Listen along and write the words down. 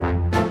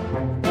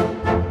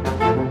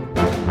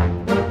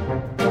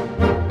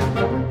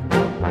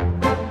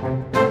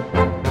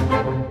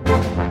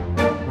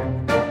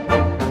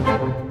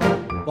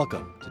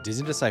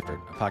Disney Deciphered,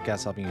 a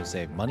podcast helping you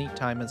save money,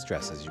 time, and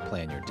stress as you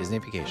plan your Disney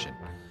vacation.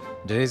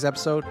 In today's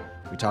episode,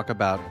 we talk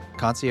about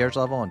Concierge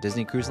level on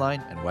Disney Cruise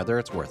Line and whether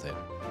it's worth it.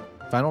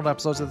 Find old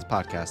episodes of this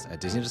podcast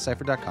at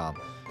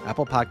DisneyDeciphered.com,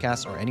 Apple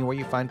Podcasts, or anywhere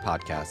you find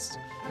podcasts,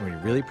 and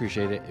we'd really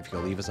appreciate it if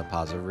you'll leave us a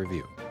positive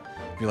review.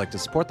 If you'd like to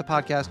support the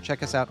podcast,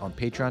 check us out on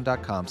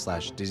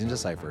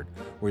patreon.com/DisneyDeciphered,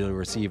 where you'll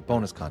receive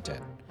bonus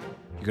content.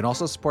 You can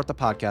also support the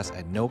podcast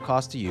at no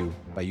cost to you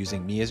by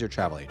using me as your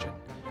travel agent.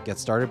 Get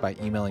started by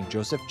emailing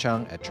Joseph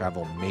Chung at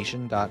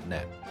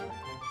travelmation.net.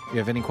 If you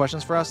have any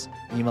questions for us,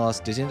 email us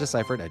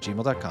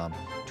DisneyDeciphered@gmail.com,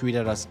 tweet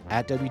at us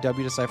at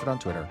WWDeciphered on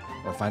Twitter,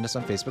 or find us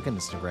on Facebook and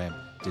Instagram,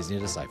 Disney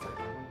Deciphered.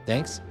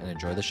 Thanks, and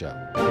enjoy the show.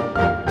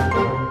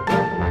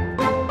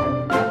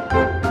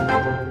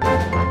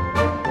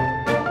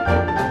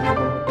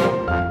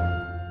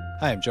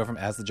 Hi, I'm Joe from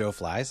As the Joe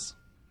Flies.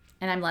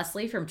 And I'm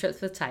Leslie from Trips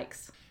with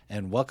Tykes.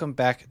 And welcome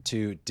back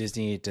to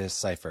Disney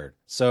Deciphered.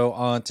 So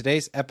on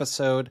today's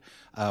episode,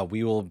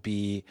 we will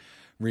be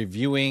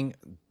reviewing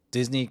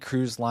Disney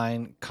Cruise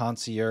Line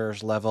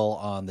Concierge level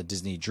on the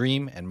Disney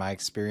Dream and my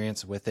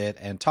experience with it,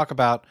 and talk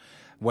about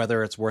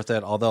whether it's worth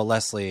it. Although,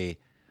 Leslie,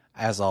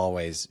 as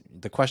always,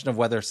 the question of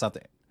whether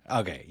something...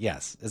 Okay,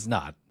 yes, it's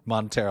not.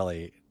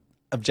 Monetarily,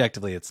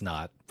 objectively, it's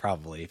not,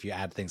 probably, if you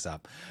add things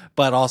up.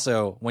 But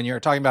also, when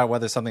you're talking about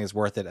whether something is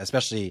worth it,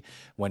 especially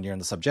when you're in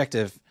the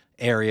subjective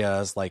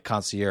areas like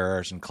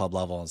concierge and club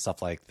level and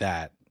stuff like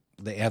that,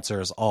 the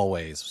answer is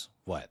always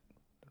what?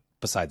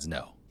 Besides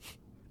no.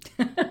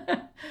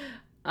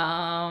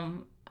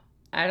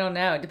 I don't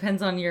know. It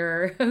depends on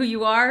who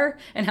you are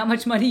and how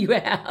much money you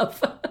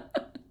have.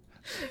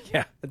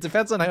 Yeah, it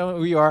depends on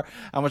who you are,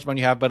 how much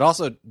money you have, but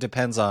also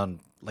depends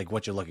on like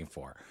what you're looking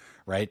for,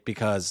 right?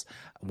 Because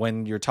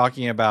when you're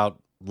talking about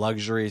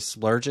luxury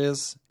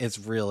splurges, it's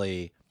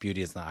really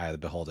beauty is in the eye of the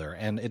beholder,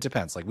 and it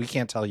depends. Like, we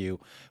can't tell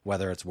you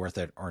whether it's worth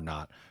it or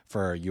not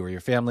for you or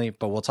your family,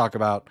 but we'll talk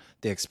about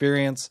the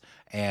experience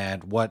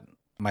and what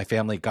my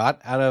family got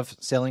out of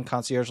sailing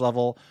concierge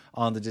level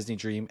on the Disney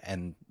Dream,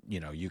 and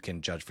you can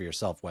judge for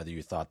yourself whether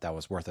you thought that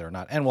was worth it or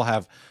not, and we'll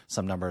have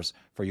some numbers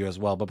for you as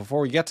well. But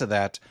before we get to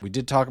that, we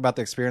did talk about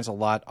the experience a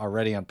lot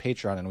already on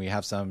Patreon, and we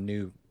have some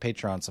new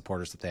Patreon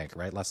supporters to thank,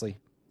 right, Leslie?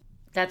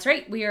 That's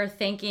right. We are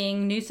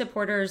thanking new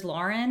supporters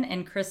Lauren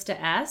and Krista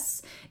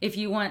S. If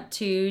you want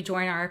to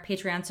join our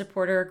Patreon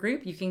supporter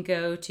group, you can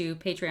go to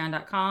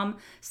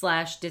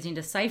patreon.com/Disney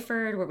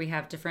Deciphered, where we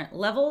have different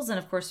levels. And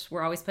of course,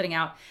 we're always putting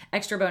out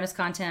extra bonus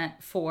content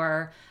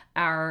for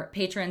our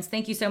patrons.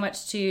 Thank you so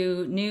much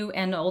to new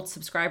and old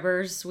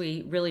subscribers.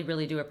 We really,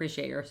 really do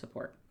appreciate your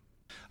support.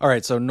 All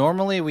right, so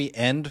normally we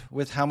end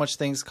with how much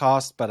things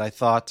cost, but I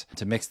thought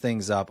to mix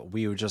things up,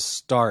 we would just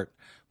start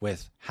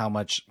with how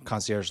much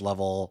concierge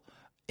level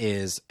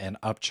is an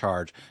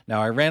upcharge.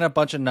 Now, I ran a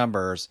bunch of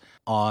numbers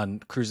on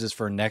cruises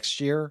for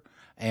next year,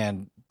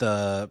 and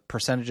the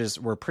percentages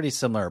were pretty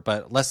similar.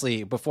 But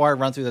Leslie, before I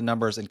run through the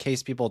numbers, in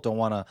case people don't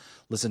want to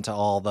listen to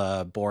all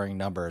the boring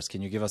numbers,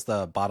 can you give us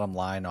the bottom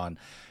line on,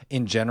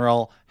 in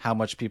general, how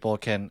much people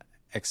can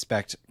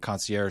expect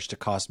concierge to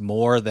cost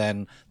more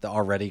than the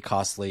already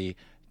costly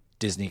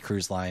Disney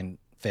Cruise Line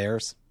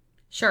fares?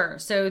 Sure.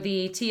 So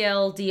the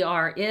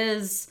TLDR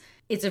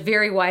it's a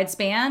very wide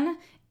span.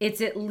 It's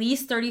at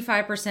least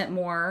 35%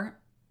 more,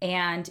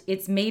 and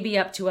it's maybe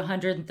up to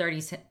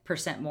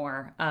 130%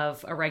 more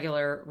of a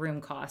regular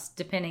room cost,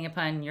 depending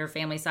upon your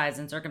family size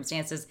and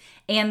circumstances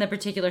and the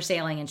particular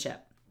sailing and ship.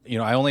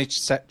 I only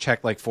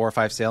checked like 4 or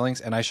 5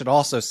 sailings, and I should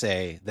also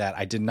say that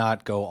I did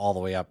not go all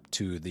the way up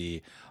to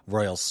the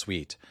Royal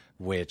Suite,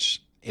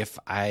 which, if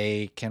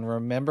I can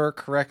remember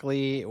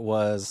correctly,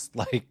 was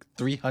like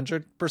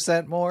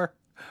 300% more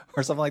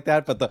or something like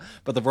that. But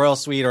the Royal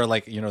Suite, or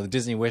like, the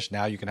Disney Wish,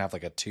 now you can have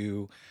like a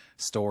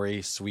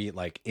 2-story suite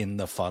like in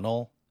the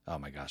funnel. Oh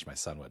my gosh, my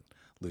son would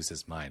lose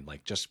his mind.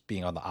 Like, just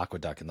being on the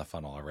aqueduct in the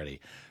funnel already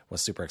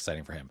was super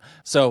exciting for him.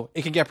 So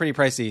it can get pretty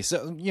pricey.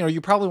 So,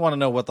 you probably want to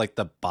know what like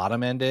the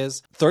bottom end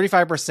is.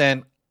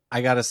 35%,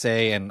 I gotta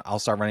say, and I'll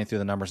start running through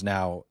the numbers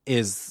now,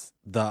 is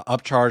the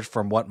upcharge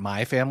from what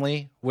my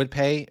family would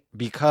pay,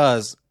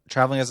 because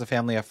traveling as a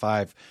family of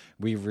 5,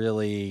 we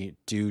really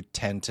do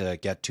tend to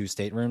get 2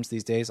 staterooms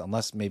these days,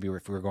 unless maybe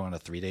if we were going on a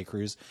 3-day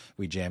cruise,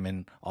 we jam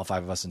in all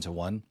 5 of us into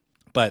one.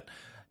 But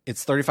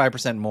it's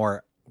 35%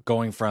 more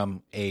going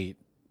from a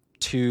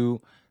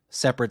 2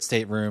 separate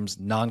staterooms,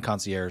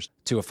 non-concierge,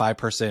 to a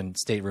 5-person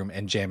stateroom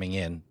and jamming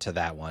in to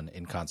that one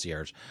in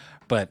concierge.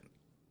 But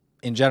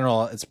in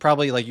general, it's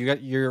probably like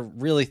you're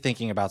really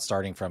thinking about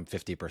starting from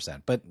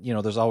 50%. But,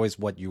 there's always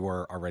what you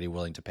were already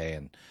willing to pay,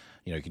 and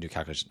you can do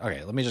calculations.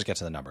 Okay, let me just get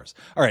to the numbers.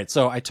 All right,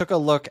 so I took a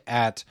look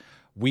at,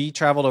 we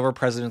traveled over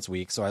President's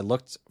Week, so I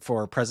looked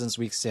for President's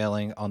Week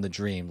sailing on the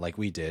Dream like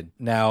we did.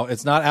 Now,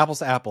 it's not apples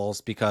to apples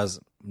because,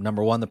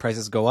 number one, the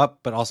prices go up,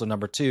 but also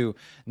number two,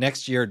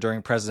 next year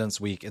during President's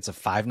Week, it's a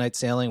 5-night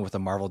sailing with a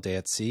Marvel Day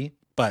at Sea.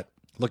 But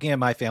looking at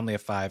my family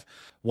of 5,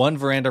 1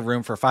 veranda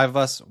room for 5 of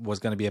us was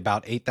going to be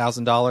about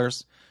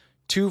 $8,000.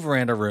 2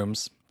 veranda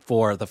rooms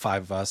for the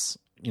 5 of us,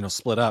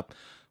 split up,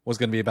 was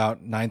going to be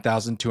about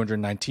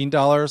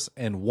 $9,219,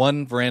 and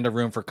one veranda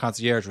room for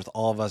Concierge with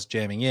all of us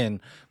jamming in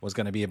was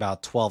going to be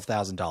about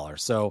 $12,000.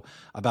 So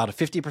about a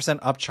 50%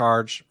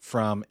 upcharge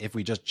from if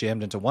we just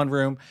jammed into one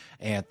room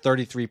and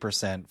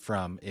 33%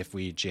 from if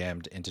we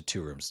jammed into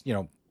two rooms,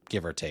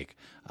 give or take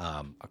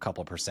a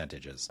couple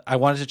percentages. I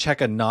wanted to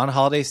check a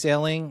non-holiday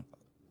sailing.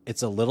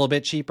 It's a little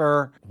bit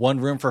cheaper. One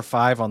room for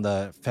 5 on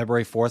the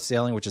February 4th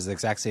sailing, which is the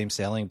exact same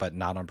sailing, but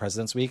not on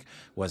President's Week,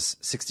 was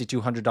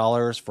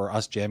 $6,200 for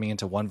us jamming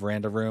into one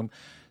veranda room,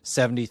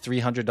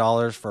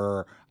 $7,300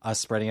 for us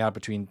spreading out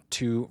between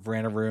 2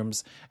 veranda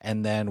rooms,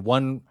 and then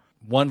one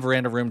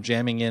veranda room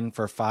jamming in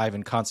for 5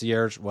 in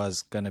Concierge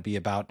was going to be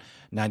about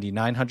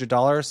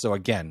 $9,900. So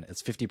again,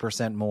 it's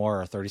 50%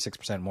 more or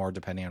 36% more,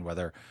 depending on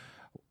whether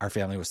our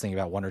family was thinking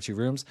about 1 or 2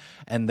 rooms.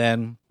 And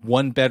then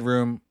 1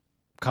 bedroom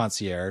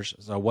Concierge,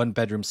 so 1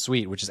 bedroom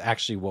suite, which is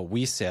actually what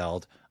we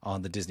sailed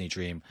on the Disney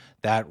Dream,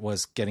 that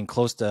was getting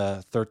close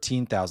to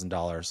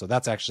 $13,000. So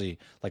that's actually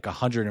like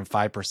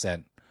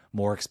 105%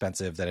 more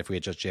expensive than if we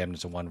had just jammed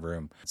into one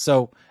room.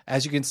 So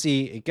as you can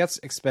see, it gets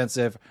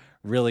expensive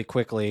really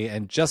quickly.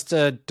 And just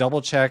to double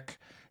check,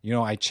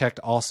 I checked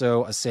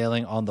also a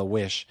sailing on the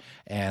Wish,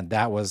 and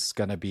that was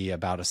going to be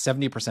about a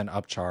 70%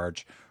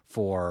 upcharge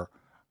for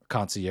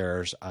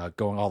Concierge,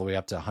 going all the way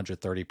up to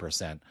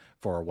 130%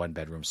 for a 1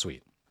 bedroom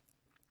suite.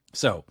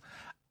 So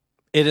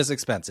it is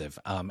expensive.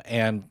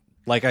 And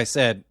like I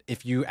said,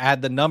 if you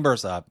add the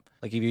numbers up,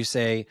 like if you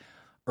say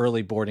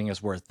early boarding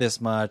is worth this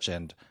much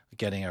and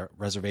getting a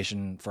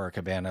reservation for a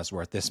cabana is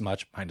worth this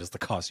much minus the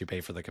cost you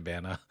pay for the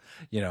cabana,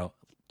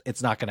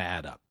 it's not going to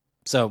add up.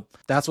 So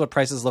that's what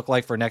prices look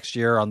like for next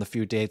year on the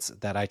few dates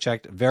that I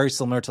checked. Very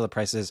similar to the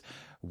prices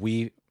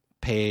we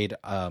paid.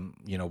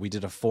 We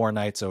did a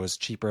 4-night, so it was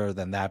cheaper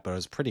than that, but it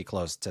was pretty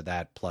close to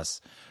that plus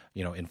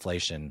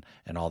inflation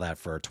and all that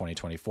for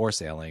 2024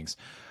 sailings.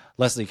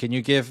 Leslie, can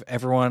you give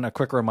everyone a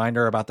quick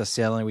reminder about the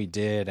sailing we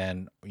did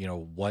and,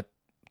 what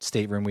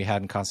stateroom we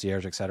had in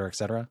Concierge, et cetera, et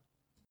cetera?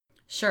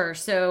 Sure.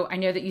 So I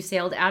know that you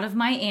sailed out of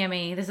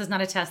Miami. This is not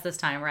a test this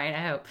time, right?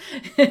 I hope.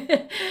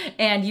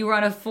 And you were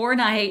on a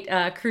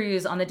 4-night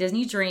cruise on the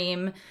Disney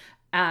Dream.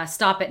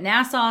 Stop at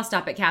Nassau,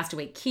 stop at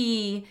Castaway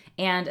Cay,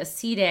 and a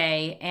sea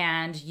day.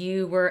 And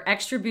you were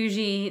extra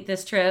bougie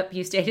this trip.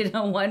 You stayed in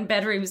a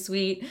 1-bedroom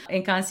suite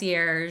in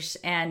Concierge.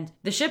 And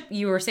the ship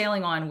you were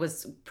sailing on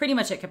was pretty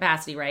much at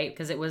capacity, right?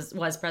 Because it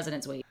was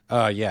President's Week.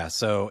 Yeah.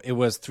 So it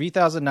was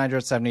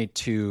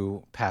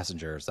 3,972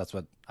 passengers. That's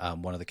what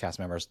one of the cast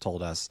members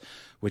told us,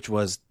 which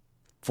was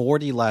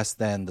 40 less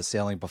than the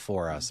sailing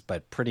before us,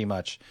 but pretty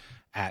much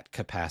at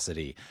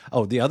capacity.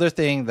 Oh, the other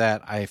thing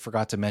that I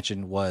forgot to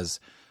mention was,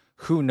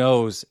 who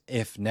knows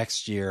if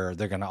next year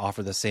they're going to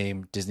offer the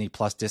same Disney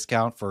Plus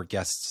discount for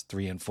guests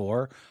 3 and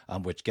 4,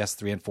 which guests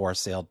 3 and 4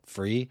 sailed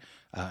free,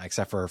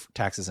 except for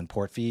taxes and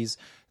port fees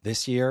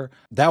this year.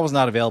 That was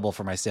not available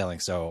for my sailing,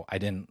 so I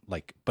didn't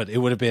but it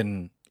would have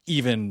been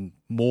even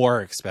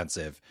more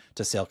expensive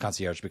to sail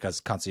Concierge because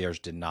Concierge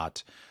did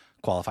not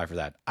qualify for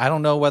that. I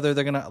don't know whether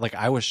they're going to,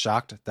 I was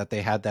shocked that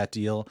they had that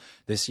deal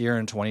this year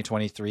in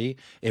 2023.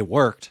 It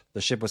worked.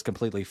 The ship was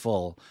completely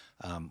full.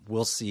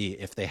 We'll see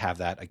if they have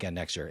that again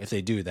next year. If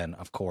they do, then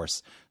of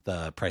course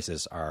the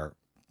prices are,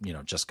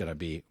 just going to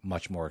be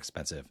much more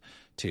expensive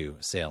to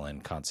sail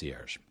in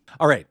Concierge.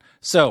 All right.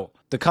 So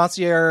the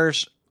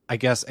Concierge, I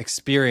guess,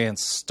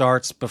 experience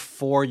starts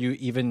before you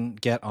even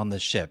get on the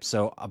ship.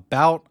 So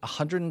about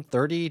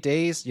 130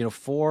 days,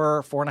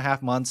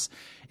 4.5 months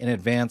in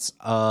advance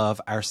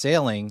of our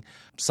sailing,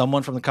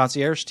 someone from the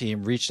Concierge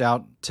team reached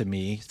out to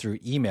me through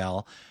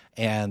email,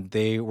 and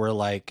they were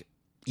like,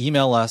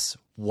 email us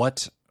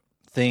what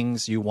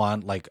things you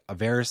want, like a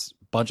various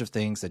bunch of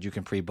things that you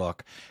can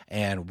pre-book,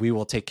 and we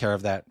will take care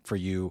of that for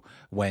you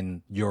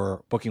when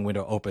your booking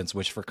window opens,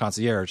 which for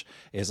Concierge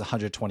is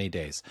 120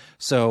 days.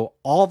 So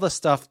all the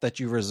stuff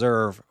that you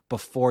reserve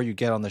before you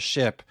get on the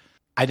ship,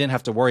 I didn't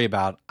have to worry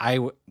about.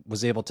 I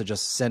was able to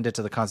just send it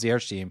to the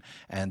Concierge team,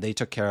 and they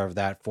took care of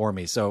that for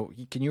me. So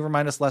can you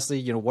remind us,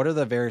 Leslie, what are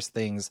the various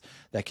things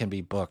that can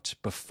be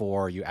booked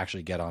before you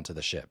actually get onto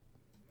the ship?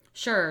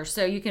 Sure.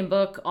 So you can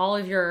book all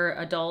of your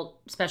adult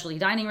specialty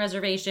dining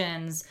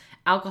reservations,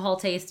 alcohol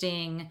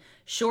tasting,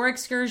 shore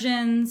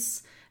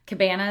excursions,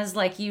 cabanas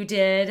like you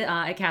did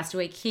at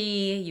Castaway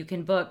Cay. You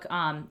can book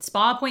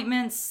spa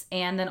appointments,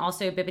 and then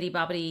also Bibbidi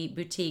Bobbidi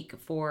Boutique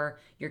for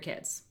your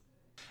kids.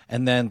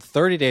 And then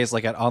 30 days,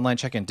 like at online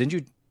check-in. Didn't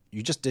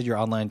you just did your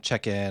online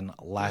check-in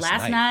last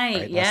night,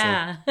 right?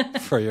 Yeah.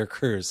 For your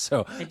cruise.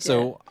 So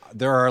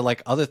there are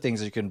like other things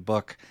that you can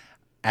book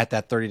at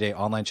that 30-day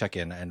online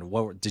check-in. And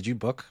what did you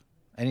book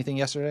anything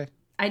yesterday?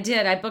 I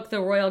did. I booked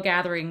the Royal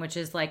Gathering, which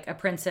is like a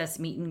princess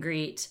meet and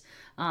greet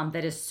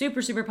that is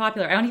super, super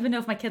popular. I don't even know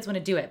if my kids want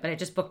to do it, but I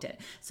just booked it.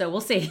 So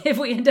we'll see if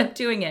we end up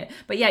doing it.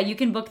 But yeah, you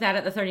can book that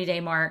at the 30-day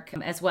mark,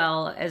 as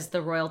well as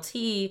the Royal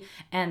Tea,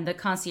 and the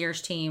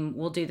concierge team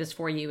will do this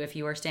for you if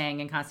you are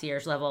staying in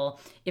concierge level.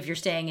 If you're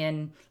staying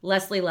in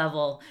Leslie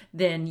level,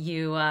 then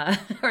you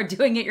are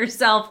doing it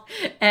yourself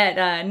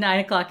at 9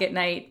 o'clock at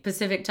night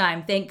Pacific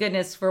time. Thank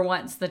goodness for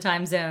once the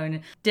time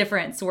zone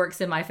difference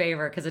works in my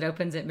favor, because it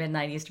opens at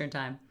midnight Eastern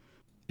time.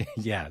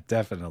 Yeah,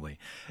 definitely.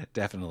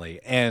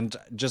 Definitely. And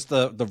just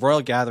the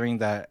royal gathering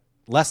that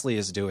Leslie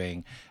is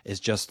doing is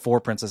just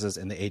 4 princesses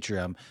in the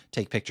atrium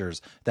take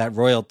pictures. That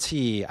royal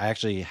tea, I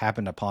actually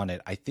happened upon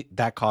it. I think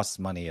that costs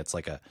money. It's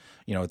like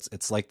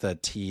it's like the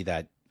tea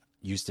that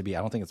used to be, I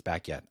don't think it's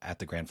back yet, at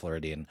the Grand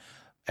Floridian.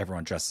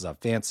 Everyone dresses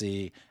up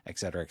fancy, et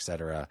cetera, et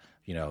cetera.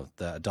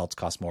 The adults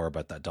cost more,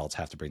 but the adults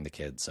have to bring the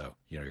kids. So,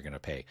 you're going to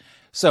pay.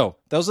 So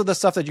those are the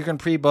stuff that you can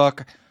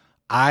pre-book.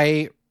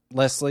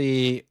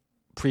 Leslie,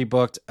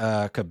 pre-booked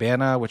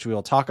Cabana, which we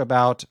will talk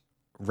about,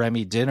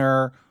 Remy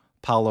dinner,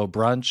 Paulo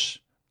brunch.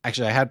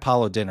 Actually, I had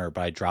Paulo dinner,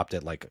 but I dropped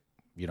it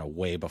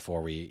way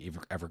before we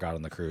ever got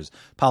on the cruise.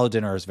 Paulo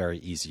dinner is very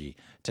easy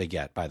to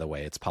get, by the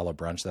way. It's Paulo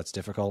brunch that's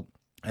difficult.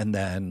 And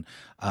then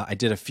I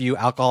did a few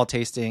alcohol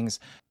tastings.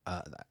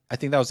 I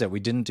think that was it.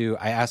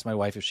 I asked my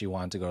wife if she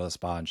wanted to go to the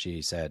spa, and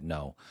she said,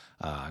 no,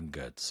 I'm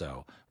good.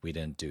 So we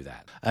didn't do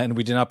that. And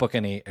we did not book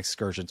any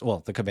excursions.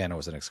 Well, the Cabana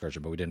was an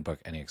excursion, but we didn't book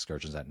any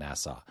excursions at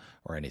Nassau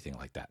or anything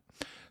like that.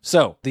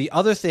 So the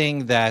other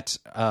thing that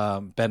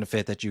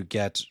benefit that you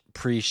get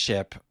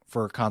pre-ship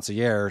for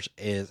Concierge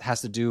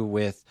has to do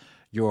with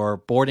your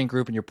boarding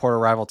group and your port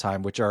arrival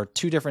time, which are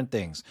 2 different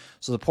things.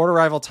 So the port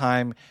arrival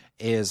time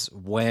is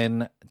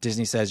when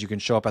Disney says you can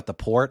show up at the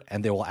port,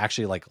 and they will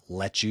actually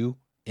let you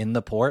in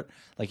the port.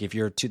 Like if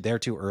you're there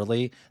too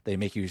early, they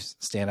make you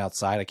stand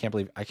outside. I can't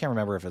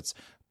remember if it's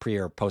pre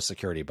or post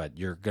security, but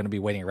you're going to be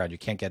waiting around. You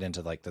can't get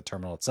into the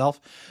terminal itself.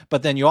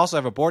 But then you also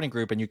have a boarding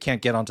group, and you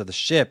can't get onto the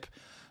ship.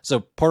 So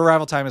port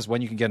arrival time is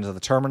when you can get into the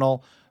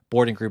terminal.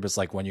 Boarding group is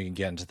when you can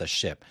get into the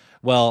ship.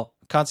 Well,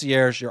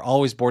 Concierge, you're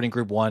always boarding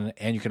group 1,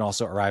 and you can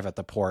also arrive at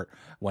the port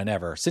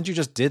whenever. Since you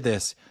just did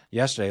this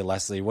yesterday,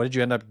 Leslie, what did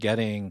you end up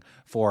getting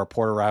for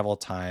port arrival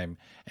time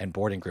and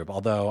boarding group?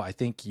 Although I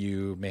think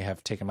you may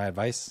have taken my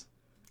advice.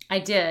 I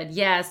did,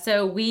 yeah.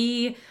 So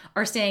we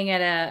are staying at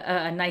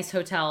a nice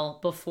hotel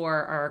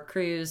before our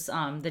cruise,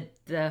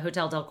 the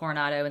Hotel del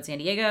Coronado in San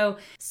Diego.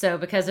 So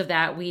because of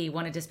that, we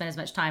wanted to spend as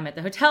much time at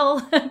the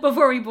hotel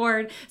before we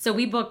board. So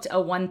we booked a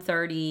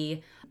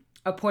 1:30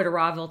 a port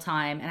arrival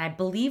time, and I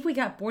believe we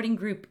got boarding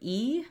group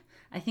E.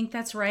 I think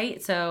that's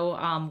right.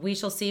 So we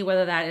shall see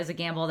whether that is a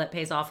gamble that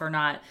pays off or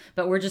not.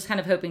 But we're just kind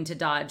of hoping to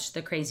dodge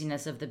the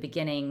craziness of the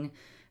beginning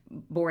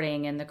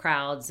boarding and the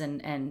crowds,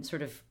 and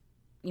sort of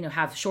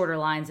have shorter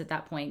lines at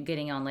that point,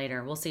 getting on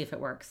later. We'll see if it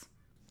works.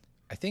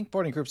 I think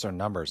boarding groups are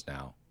numbers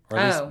now, or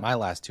at least my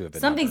last 2 have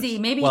been something's numbers.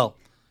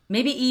 E.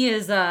 Maybe E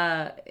is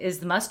the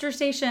muster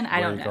station. I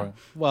don't know. Going?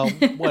 Well,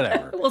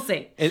 whatever. We'll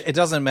see. It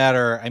doesn't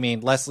matter. I mean,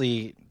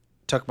 Leslie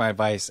took my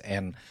advice,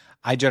 and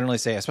I generally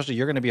say, especially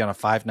you're going to be on a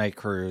 5-night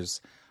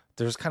cruise,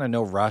 there's kind of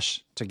no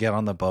rush to get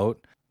on the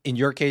boat. In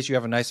your case, you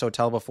have a nice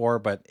hotel before,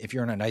 but if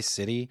you're in a nice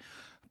city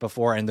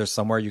before and there's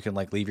somewhere you can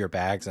leave your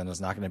bags and it's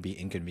not going to be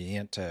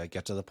inconvenient to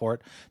get to the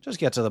port, just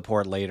get to the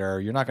port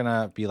later. You're not going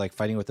to be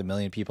fighting with a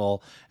million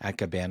people at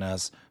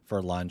Cabanas for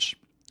lunch,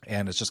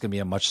 and it's just going to be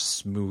a much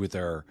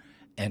smoother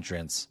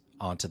entrance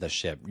onto the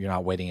ship. You're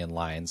not waiting in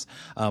lines,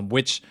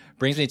 which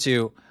brings me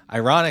to,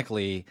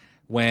 ironically,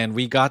 when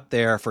we got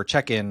there for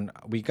check-in,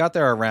 we got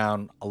there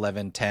around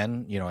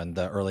 11:10, and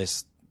the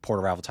earliest port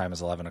arrival time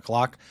is 11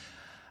 o'clock.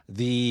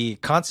 The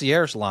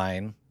concierge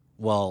line,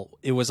 well,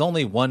 it was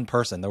only one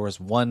person. There was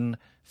one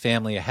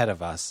family ahead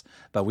of us,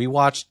 but we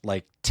watched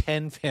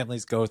 10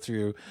 families go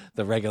through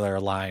the regular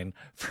line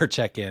for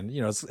check-in.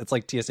 It's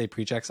like TSA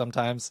pre-check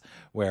sometimes,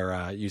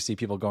 where you see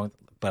people going,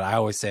 but I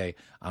always say,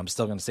 I'm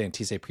still going to stay in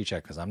TSA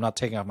pre-check because I'm not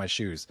taking off my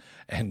shoes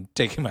and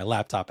taking my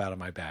laptop out of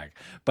my bag.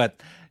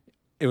 But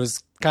it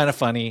was kind of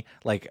funny.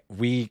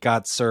 We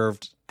got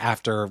served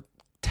after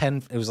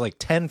 10, it was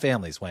 10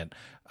 families went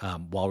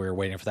while we were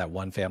waiting for that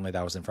one family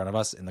that was in front of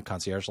us in the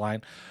concierge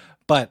line.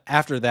 But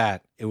after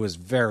that, it was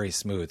very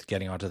smooth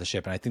getting onto the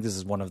ship. And I think this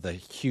is one of the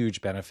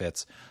huge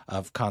benefits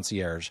of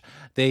concierge.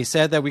 They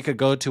said that we could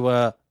go to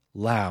a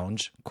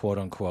lounge, quote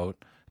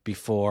unquote,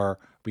 before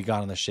we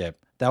got on the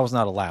ship. That was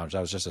not a lounge.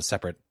 That was just a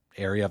separate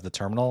area of the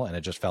terminal, and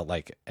it just felt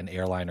like an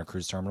airline or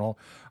cruise terminal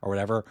or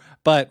whatever.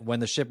 But when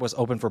the ship was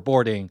open for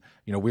boarding,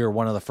 we were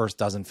one of the first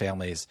dozen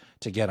families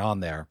to get on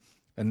there.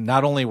 And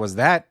not only was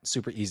that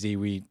super easy,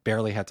 we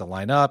barely had to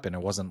line up, and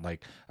it wasn't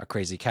a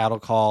crazy cattle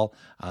call,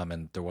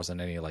 and there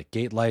wasn't any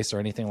gate lice or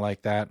anything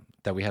like that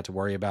we had to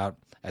worry about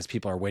as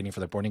people are waiting for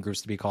the boarding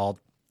groups to be called.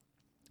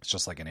 It's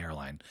just like an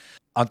airline.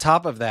 On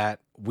top of that,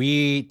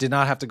 we did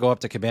not have to go up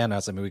to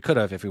Cabanas. I mean, we could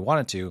have if we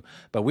wanted to,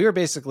 but we were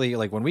basically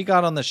when we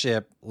got on the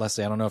ship,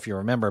 Leslie, I don't know if you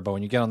remember, but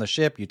when you get on the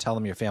ship, you tell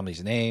them your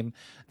family's name,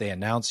 they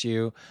announce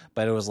you,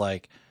 but it was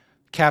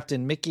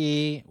Captain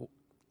Mickey,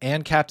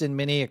 and Captain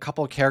Minnie. A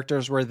couple of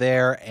characters were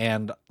there,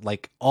 and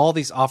like all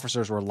these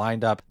officers were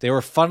lined up. They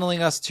were funneling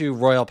us to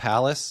Royal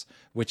Palace,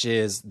 which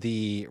is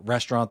the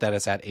restaurant that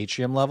is at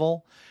atrium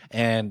level.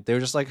 And they were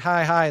just like,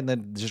 hi. And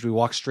then we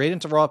walked straight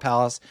into Royal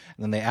Palace,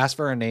 and then they asked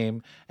for our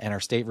name and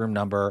our stateroom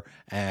number,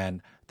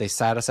 and they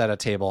sat us at a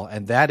table.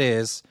 And that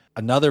is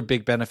another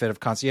big benefit of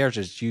Concierge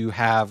is you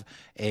have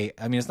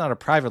it's not a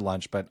private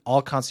lunch, but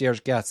all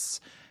Concierge guests,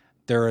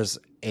 there is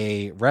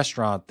a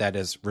restaurant that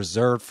is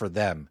reserved for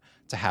them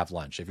to have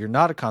lunch. If you're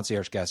not a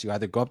Concierge guest, you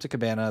either go up to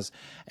Cabanas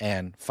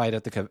and fight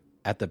at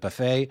the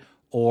buffet,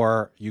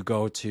 or you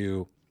go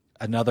to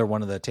another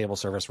one of the table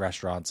service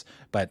restaurants,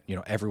 but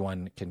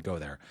everyone can go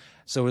there.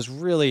 So it was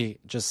really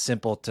just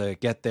simple to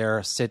get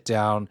there, sit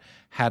down,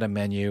 had a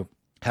menu,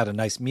 had a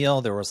nice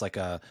meal. There was like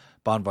a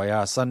Bon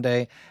Voyage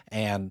Sunday.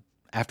 And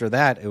after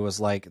that, it was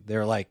like,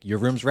 they're like, your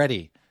room's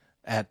ready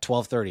at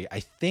 12:30. I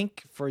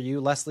think for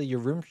you, Leslie, your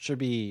room should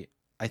be,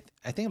 I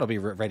think it'll be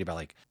ready by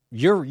like,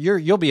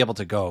 you'll be able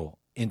to go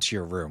into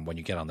your room when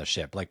you get on the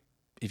ship. Like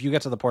if you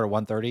get to the port at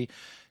 1:30,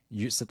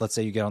 let's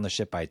say you get on the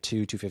ship by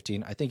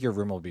 2:15, I think your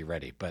room will be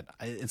ready. But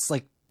it's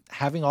like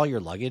having all your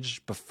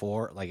luggage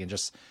before, like, and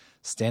just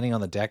standing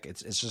on the deck,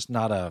 it's just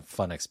not a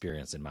fun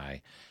experience in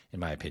my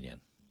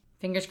opinion.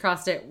 Fingers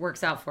crossed it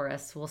works out for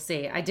us. We'll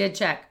see. I did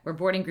check. We're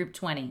boarding group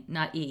 20,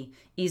 not E.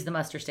 E's the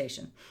muster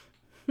station.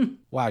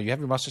 Wow, you have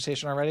your muster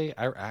station already?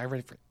 I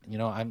already,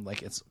 I'm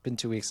like, it's been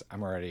 2 weeks.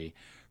 I'm already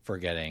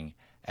forgetting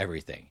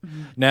everything.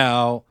 Mm-hmm.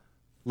 Now,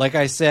 like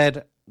I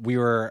said, we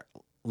were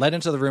led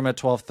into the room at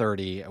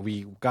 12:30.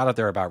 We got up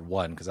there about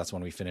 1 because that's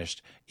when we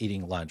finished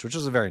eating lunch, which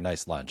was a very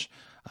nice lunch,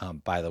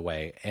 by the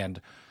way.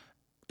 And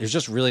it was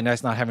just really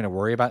nice not having to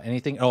worry about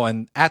anything. Oh,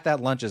 and at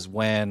that lunch is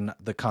when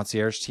the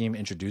concierge team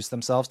introduced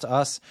themselves to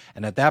us.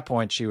 And at that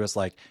point, she was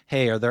like,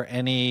 hey, are there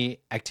any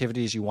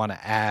activities you want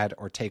to add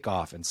or take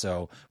off? And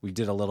so we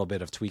did a little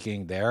bit of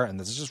tweaking there. And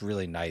this is just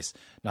really nice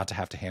not to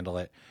have to handle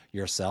it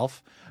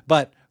yourself.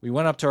 But we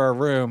went up to our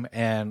room,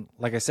 and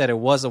like I said, it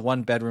was a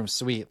 1-bedroom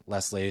suite,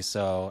 Leslie.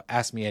 So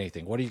ask me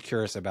anything. What are you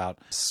curious about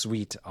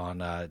suite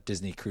on a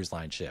Disney Cruise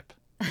Line ship?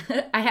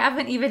 I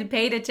haven't even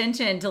paid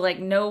attention to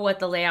know what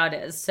the layout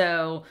is.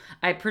 So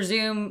I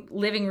presume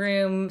living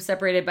room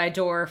separated by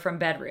door from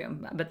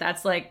bedroom, but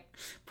that's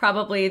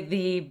probably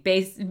the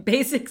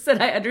basics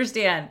that I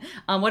understand.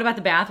 What about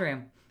the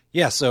bathroom?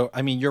 Yeah. So,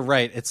 you're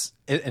right.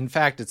 In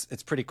fact,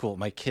 it's pretty cool.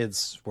 My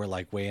kids were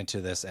way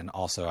into this. And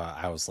also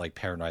I was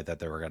paranoid that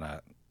they were going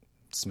to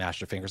smash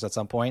their fingers at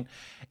some point.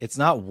 It's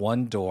not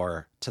one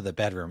door to the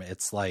bedroom.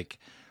 It's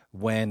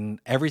when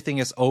everything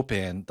is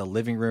open, the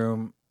living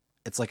room,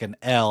 it's like an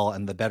L,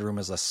 and the bedroom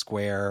is a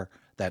square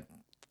that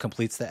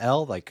completes the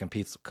L,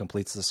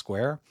 completes the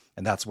square.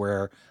 And that's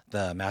where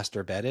the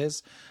master bed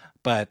is.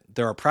 But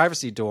there are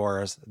privacy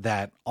doors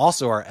that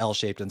also are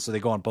L-shaped. And so they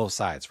go on both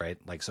sides, right?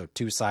 So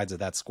 2 sides of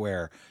that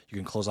square, you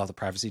can close off the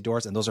privacy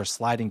doors. And those are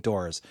sliding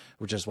doors,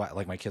 which is why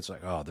my kids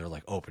are they're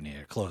opening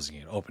it, closing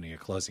it, opening it,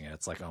 closing it.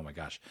 It's oh my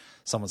gosh,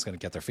 someone's going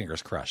to get their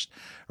fingers crushed.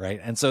 Right.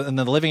 And then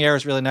the living area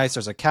is really nice.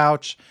 There's a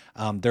couch.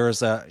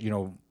 There's a,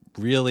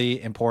 really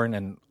important,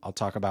 and I'll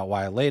talk about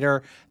why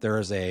later. There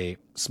is a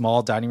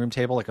small dining room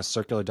table, a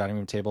circular dining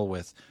room table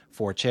with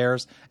 4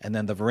 chairs. And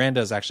then the veranda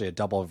is actually a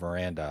double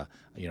veranda.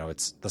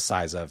 It's the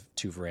size of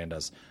 2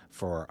 verandas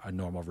for a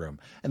normal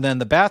room. And then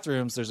the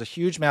bathrooms, there's a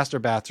huge master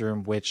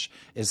bathroom, which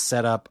is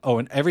set up. Oh,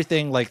 and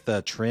everything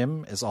the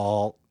trim is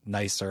all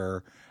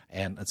nicer,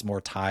 and it's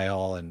more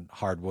tile and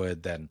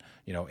hardwood than,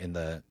 in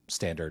the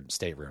standard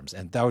staterooms.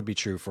 And that would be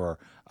true for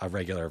a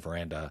regular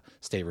veranda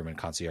stateroom and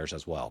concierge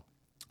as well.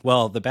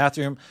 Well, the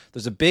bathroom,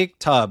 there's a big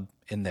tub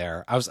in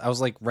there. I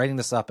was writing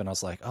this up, and I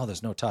was like, oh,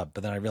 there's no tub.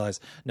 But then I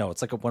realized, no,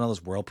 it's one of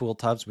those whirlpool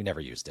tubs. We never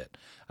used it.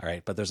 All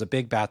right. But there's a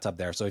big bathtub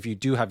there. So if you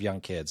do have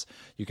young kids,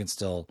 you can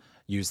still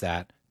use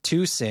that.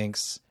 2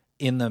 sinks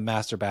in the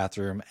master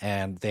bathroom,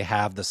 and they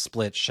have the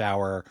split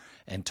shower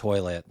and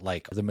toilet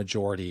like the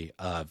majority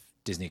of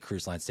Disney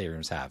Cruise Line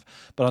staterooms have.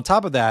 But on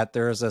top of that,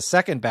 there's a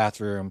second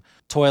bathroom,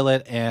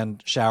 toilet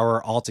and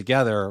shower all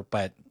together,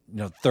 but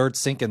 3rd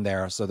sink in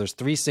there. So there's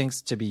 3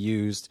 sinks to be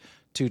used,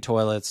 2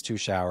 toilets, 2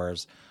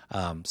 showers.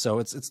 So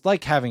it's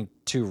like having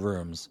 2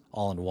 rooms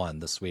all in one,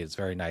 the suite. It's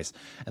very nice.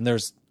 And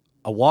there's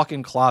a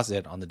walk-in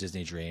closet on the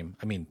Disney Dream.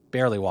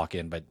 Barely walk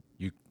in, but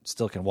you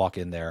still can walk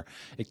in there.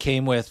 It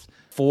came with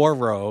 4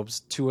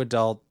 robes, 2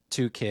 adult,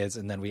 2 kids.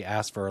 And then we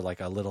asked for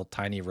a little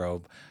tiny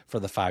robe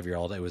for the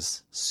 5-year-old. It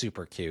was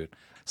super cute.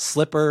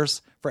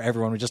 Slippers for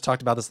everyone. We just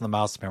talked about this in the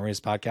Miles to Memories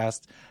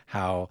podcast,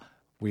 how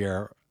we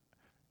are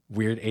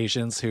weird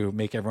Asians who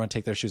make everyone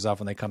take their shoes off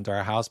when they come to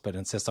our house, but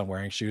insist on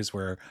wearing shoes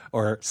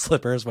or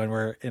slippers when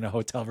we're in a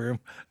hotel room.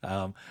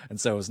 And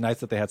so it was nice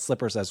that they had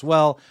slippers as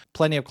well.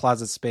 Plenty of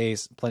closet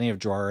space, plenty of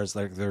drawers.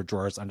 There are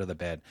drawers under the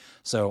bed.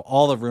 So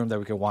all the room that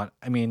we could want.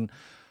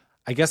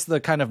 I guess the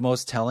kind of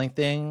most telling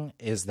thing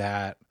is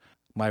that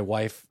my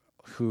wife,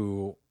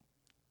 who,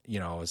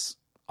 is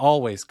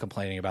always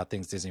complaining about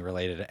things Disney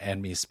related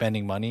and me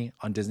spending money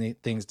on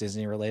things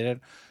Disney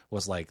related,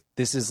 was like,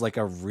 this is like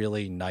a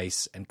really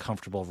nice and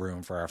comfortable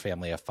room for our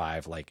family of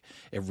 5. Like,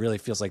 it really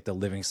feels like the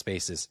living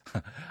spaces.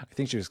 I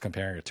think she was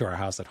comparing it to our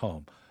house at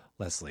home,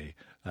 Leslie.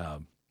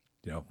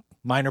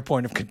 Minor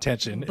point of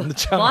contention in the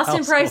Chung Boston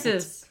household.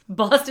 prices.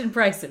 Boston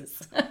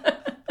prices.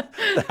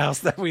 The house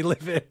that we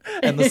live in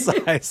and the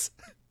size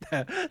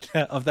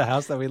of the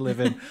house that we live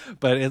in,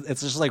 but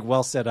it's just like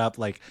well set up.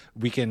 Like,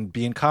 we can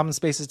be in common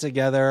spaces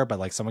together, but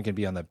like someone can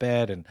be on the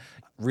bed, and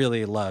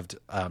really loved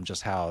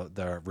just how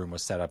the room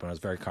was set up, and it was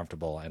very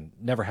comfortable and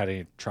never had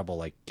any trouble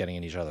like getting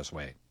in each other's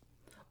way.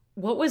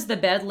 What was the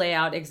bed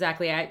layout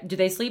exactly? Do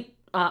they sleep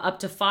up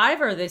to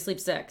 5 or do they sleep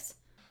 6?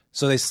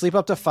 So they sleep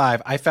up to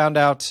 5. I found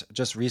out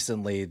just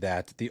recently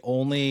that the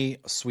only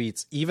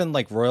suites, even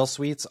like royal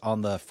suites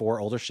on the 4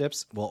 older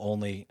ships, will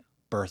only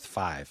berth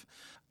 5.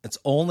 It's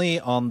only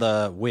on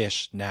the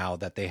Wish now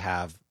that they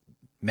have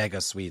mega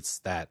suites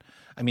that,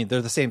 I mean,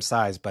 they're the same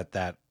size, but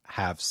that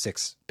have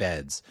 6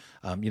 beds.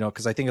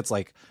 Because I think it's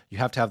like you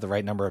have to have the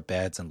right number of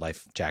beds and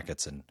life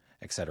jackets and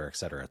et cetera, et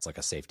cetera. It's like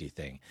a safety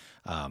thing.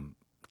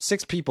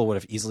 6 people would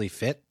have easily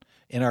fit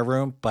in our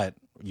room, but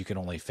you can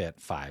only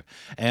fit 5.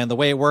 And the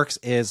way it works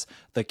is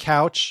the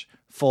couch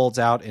folds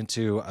out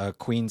into a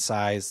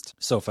queen-sized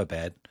sofa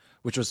bed,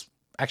 which was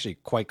actually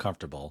quite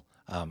comfortable.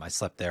 I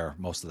slept there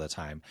most of the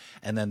time.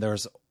 And then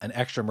there's an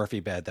extra Murphy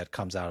bed that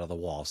comes out of the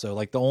wall. So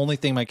like the only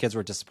thing my kids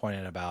were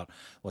disappointed about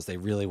was they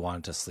really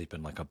wanted to sleep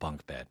in like a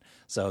bunk bed.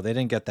 So they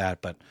didn't get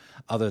that. But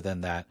other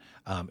than that,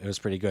 it was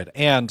pretty good.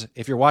 And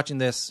if you're watching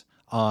this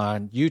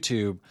on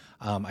YouTube,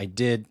 I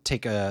did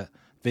take a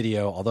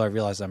video, although I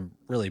realize I'm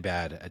really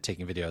bad at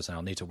taking videos and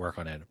I'll need to work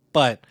on it.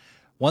 But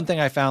one thing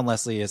I found,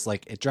 Leslie, is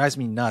like, it drives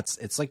me nuts.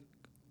 It's like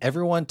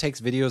everyone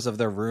takes videos of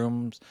their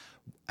rooms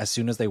as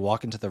soon as they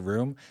walk into the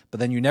room, but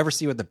then you never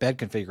see what the bed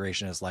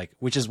configuration is like,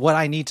 which is what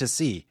I need to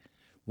see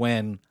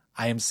when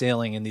I am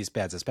sailing in these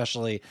beds,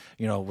 especially,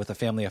 with a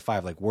family of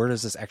 5. Like, where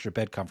does this extra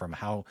bed come from?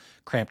 How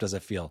cramped does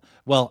it feel?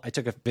 Well, I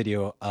took a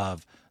video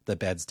of the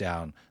beds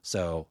down,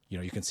 so,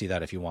 you can see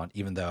that if you want,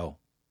 even though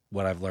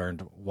what I've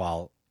learned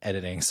while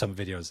editing some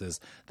videos is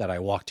that I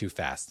walk too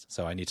fast.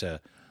 So I need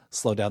to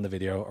slow down the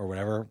video or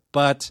whatever.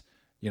 But,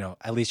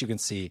 at least you can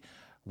see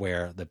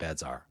where the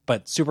beds are.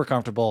 But super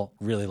comfortable.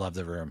 Really love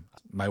the room.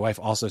 My wife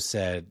also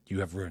said, "You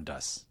have ruined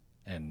us."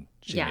 And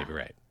she may be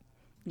right.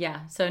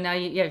 Yeah. So now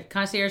you have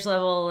concierge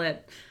level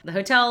at the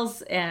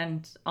hotels,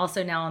 and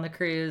also now on the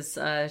cruise.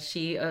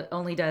 She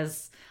only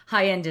does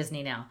high-end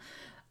Disney now.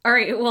 All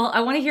right. Well,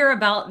 I want to hear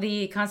about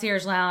the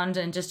concierge lounge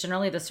and just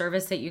generally the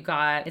service that you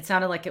got. It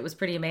sounded like it was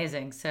pretty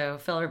amazing. So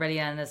fill everybody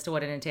in as to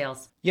what it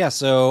entails. Yeah.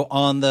 So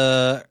on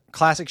the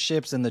classic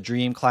ships and the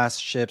Dream class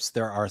ships,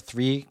 there are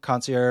 3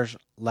 concierge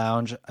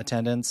lounge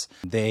attendants.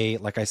 They,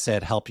 like I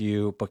said, help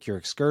you book your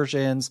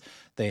excursions.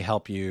 They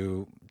help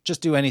you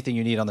just do anything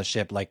you need on the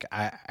ship. Like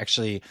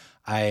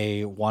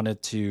I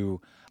wanted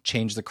to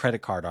change the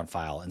credit card on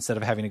file. Instead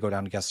of having to go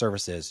down to guest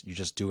services, you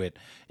just do it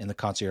in the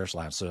concierge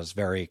lounge. So it's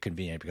very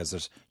convenient because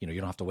there's, you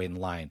don't have to wait in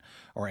line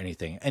or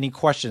anything. Any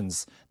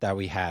questions that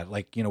we had,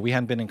 like, we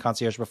hadn't been in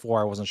concierge before.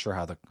 I wasn't sure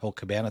how the whole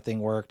cabana thing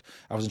worked.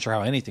 I wasn't sure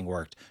how anything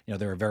worked.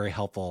 They were very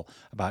helpful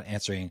about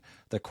answering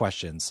the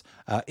questions.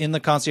 In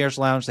the concierge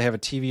lounge, they have a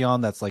TV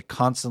on that's like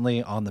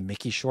constantly on the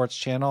Mickey Shorts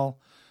channel.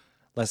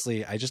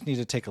 Leslie, I just need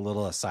to take a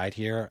little aside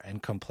here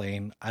and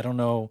complain. I don't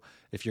know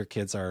if your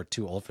kids are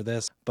too old for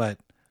this, but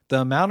the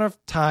amount of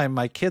time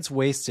my kids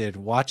wasted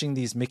watching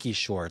these Mickey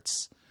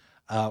shorts,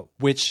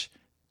 which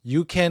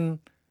you can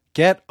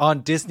get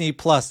on Disney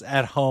Plus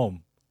at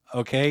home.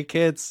 Okay,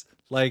 kids?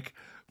 Like,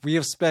 we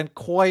have spent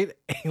quite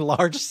a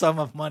large sum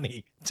of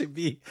money to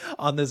be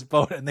on this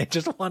boat, and they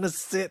just want to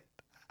sit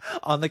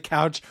on the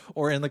couch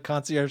or in the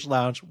concierge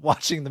lounge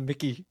watching the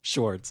Mickey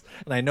shorts.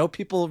 And I know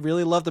people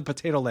really love the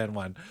Potato Land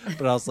one,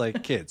 but I was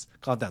like, kids,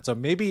 calm down. So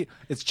maybe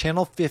it's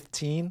channel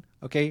 15,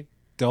 okay?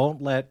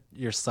 Don't let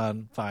your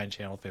son find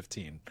channel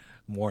 15.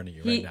 I'm warning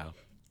you right now.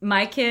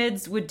 My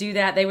kids would do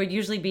that. They would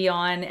usually be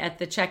on at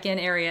the check-in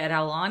area at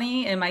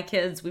Aulani, and my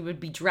kids, we would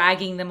be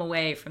dragging them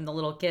away from the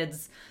little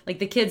kids, like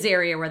the kids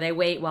area where they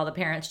wait while the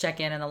parents check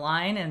in the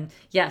line. And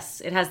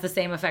yes, it has the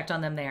same effect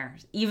on them there,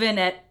 even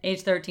at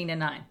age 13 and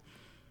 9.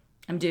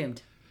 I'm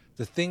doomed.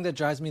 The thing that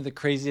drives me the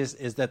craziest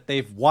is that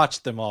they've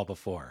watched them all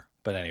before.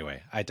 But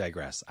anyway, I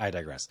digress.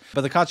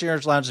 But the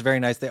concierge lounge is very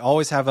nice. They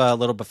always have a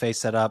little buffet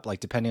set up, like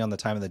depending on the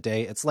time of the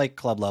day. It's like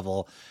club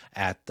level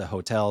at the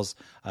hotels.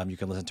 You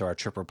can listen to our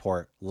trip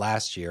report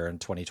last year in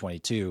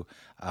 2022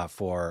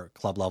 for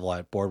club level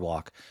at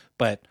Boardwalk.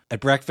 But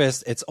at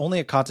breakfast, it's only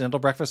a continental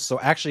breakfast. So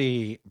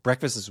actually,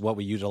 breakfast is what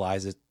we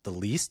utilize it the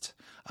least.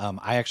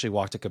 I actually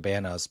walk to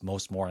Cabanas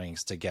most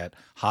mornings to get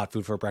hot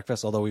food for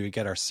breakfast, although we would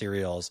get our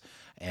cereals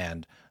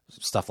and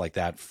stuff like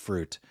that,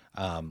 fruit.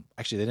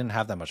 Actually, they didn't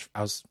have that much.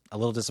 I was a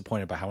little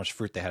disappointed by how much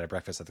fruit they had at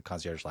breakfast at the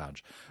concierge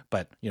lounge.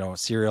 But,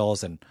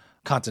 cereals and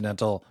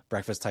continental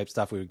breakfast type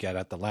stuff we would get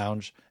at the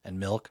lounge, and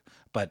milk.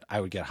 But I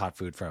would get hot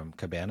food from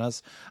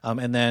Cabanas.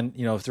 And then,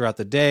 throughout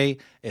the day,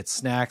 it's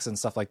snacks and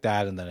stuff like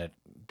that. And then at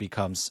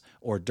becomes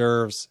hors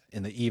d'oeuvres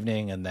in the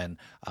evening. And then,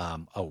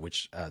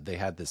 they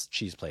had this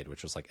cheese plate,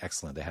 which was like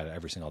excellent. They had it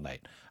every single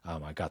night.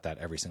 I got that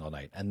every single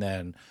night. And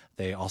then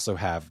they also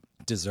have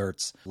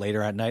desserts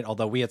later at night,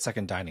 although we had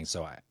second dining.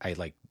 So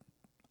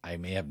I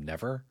may have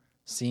never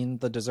seen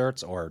the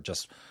desserts or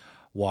just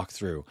walked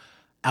through.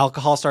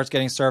 Alcohol starts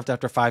getting served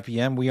after 5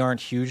 p.m. We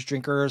aren't huge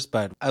drinkers,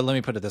 but let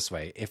me put it this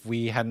way. If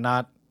we had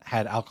not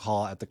had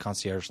alcohol at the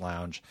Concierge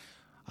Lounge,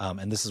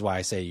 and this is why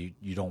I say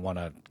you don't want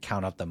to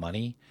count up the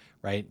money,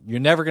 right? You're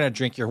never going to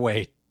drink your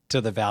way to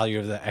the value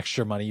of the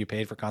extra money you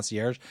paid for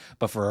Concierge.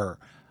 But for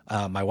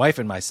my wife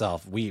and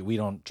myself, we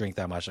don't drink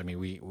that much. I mean,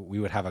 we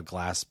would have a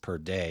glass per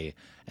day,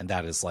 and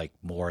that is like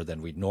more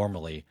than we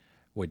normally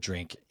would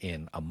drink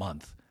in a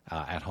month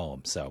at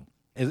home. So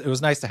it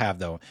was nice to have,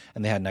 though,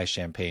 and they had nice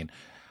champagne.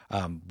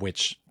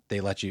 Which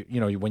they let you,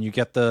 when you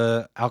get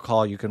the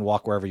alcohol, you can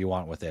walk wherever you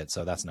want with it.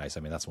 So that's nice.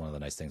 I mean, that's one of the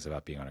nice things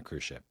about being on a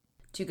cruise ship.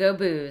 To go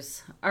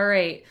booze. All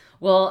right.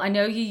 Well, I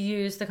know you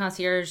use the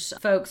Concierge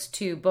folks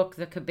to book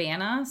the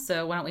cabana.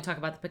 So why don't we talk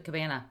about the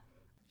cabana?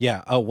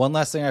 Yeah. Oh, one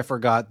last thing I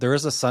forgot. There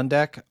is a sun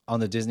deck on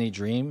the Disney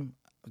Dream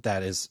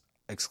that is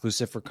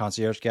exclusive for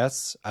Concierge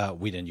guests.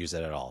 We didn't use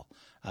it at all.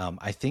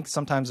 I think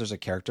sometimes there's a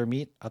character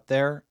meet up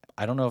there.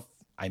 I don't know if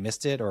I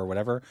missed it or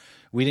whatever.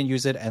 We didn't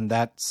use it. And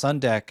that sun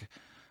deck,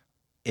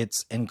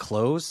 it's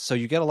enclosed, so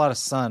you get a lot of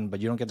sun,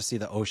 but you don't get to see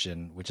the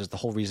ocean, which is the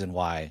whole reason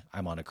why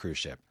I'm on a cruise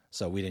ship.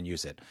 So we didn't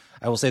use it.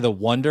 I will say the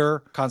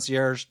Wonder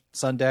Concierge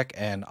sun deck,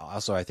 and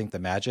also I think the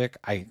Magic,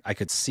 I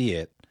could see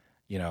it,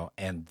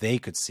 and they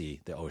could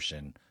see the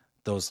ocean.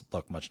 Those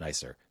look much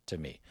nicer to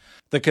me.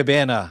 The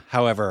cabana,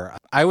 however,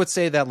 I would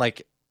say that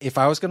like if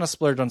I was going to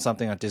splurge on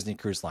something on Disney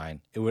Cruise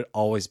Line, it would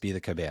always be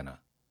the cabana.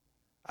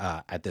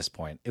 At this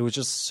point, it was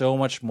just so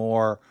much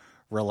more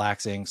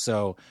relaxing.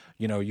 So,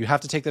 you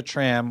have to take the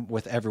tram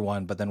with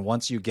everyone, but then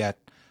once you get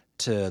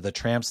to the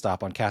tram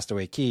stop on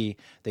Castaway Cay,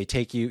 they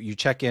take you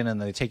check in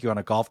and they take you on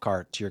a golf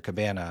cart to your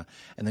cabana.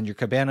 And then your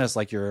cabana is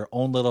like your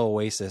own little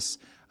oasis.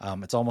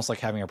 It's almost like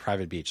having a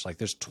private beach. Like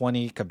there's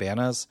 20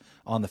 cabanas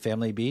on the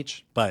family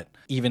beach, but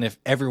even if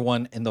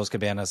everyone in those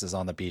cabanas is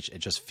on the beach, it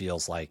just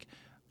feels like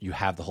you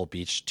have the whole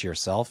beach to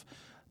yourself.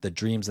 The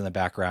Dreams in the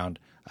background.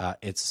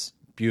 It's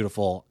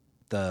beautiful.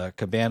 The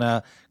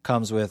cabana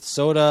comes with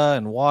soda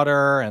and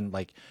water, and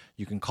like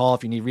you can call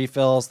if you need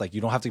refills. Like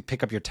you don't have to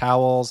pick up your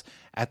towels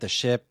at the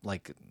ship.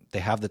 Like they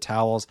have the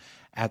towels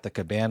at the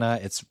cabana.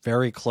 It's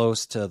very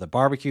close to the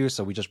barbecue,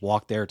 so we just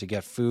walked there to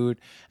get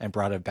food and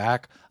brought it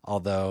back.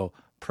 Although,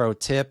 pro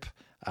tip,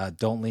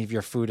 don't leave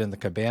your food in the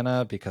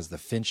cabana because the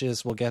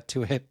finches will get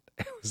to it.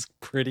 It was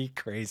pretty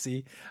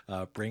crazy.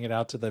 Bring it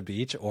out to the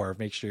beach or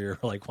make sure you're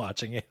like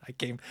watching it.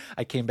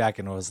 I came back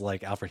and it was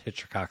like Alfred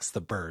Hitchcock's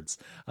The Birds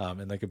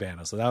in the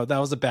cabana. So that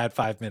was a bad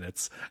 5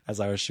 minutes as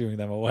I was shooing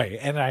them away,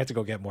 and I had to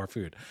go get more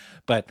food.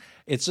 But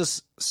it's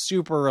just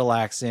super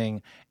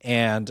relaxing,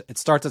 and it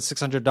starts at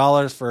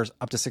 $600 for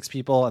up to 6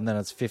 people, and then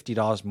it's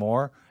 $50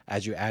 more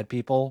as you add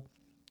people.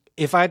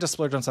 If I had to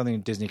splurge on something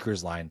in Disney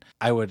Cruise Line,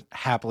 I would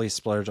happily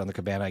splurge on the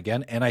cabana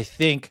again. And I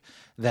think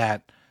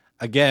that,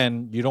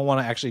 again, you don't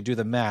want to actually do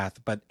the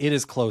math, but it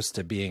is close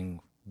to being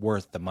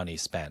worth the money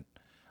spent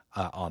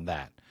on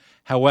that.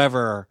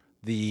 However,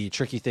 the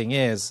tricky thing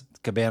is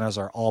cabanas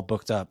are all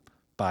booked up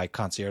by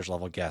concierge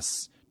level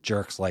guests,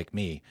 jerks like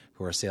me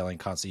who are sailing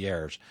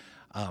concierge.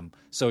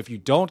 So if you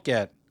don't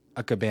get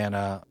a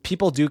cabana,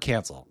 people do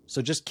cancel.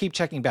 So just keep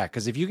checking back.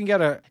 Because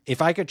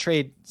if I could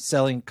trade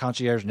selling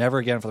concierge never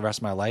again for the rest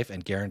of my life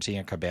and guaranteeing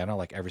a cabana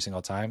like every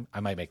single time,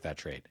 I might make that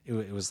trade.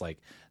 It was like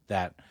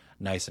that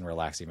nice and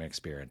relaxing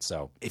experience.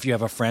 So if you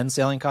have a friend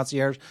sailing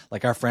concierge,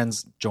 like our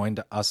friends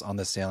joined us on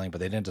this sailing,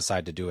 but they didn't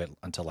decide to do it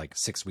until like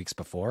 6 weeks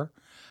before.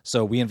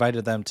 So we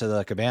invited them to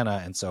the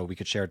cabana, and so we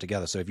could share it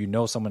together. So if you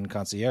know someone in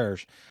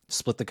concierge,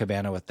 split the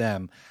cabana with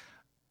them.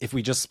 If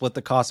we just split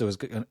the cost,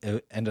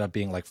 it ended up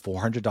being like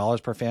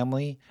 $400 per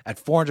family. At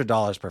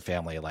 $400 per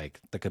family, like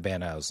the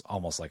cabana is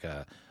almost like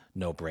a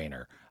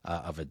no-brainer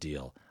of a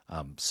deal.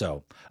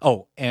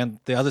 And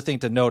the other thing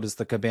to note is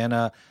the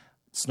cabana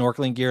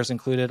snorkeling gear is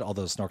included,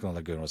 although Snorkeling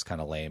Lagoon was kind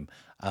of lame.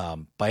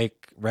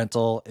 Bike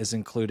rental is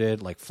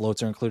included, like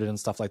floats are included and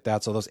stuff like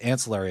that. So those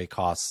ancillary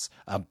costs,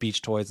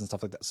 beach toys and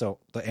stuff like that. So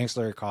the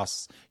ancillary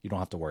costs you don't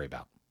have to worry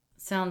about.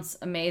 Sounds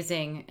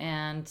amazing.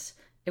 And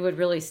it would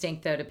really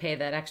stink, though, to pay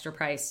that extra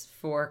price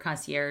for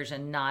concierge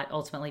and not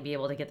ultimately be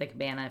able to get the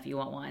cabana if you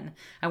want one.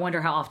 I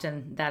wonder how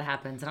often that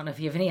happens. I don't know if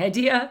you have any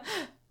idea.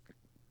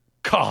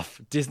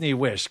 Cough. Disney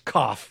wish.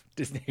 Cough.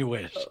 Disney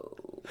wish.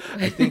 Oh.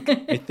 I think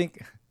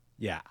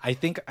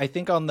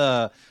on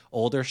the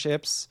older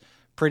ships,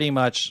 pretty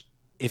much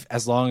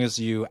as long as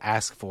you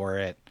ask for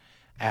it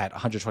at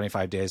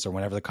 125 days or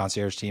whenever the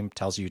concierge team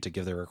tells you to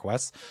give their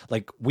requests,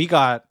 like we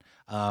got,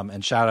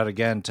 and shout out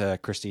again to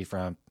Christy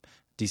from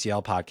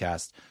DCL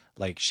podcast.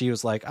 Like she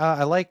was like,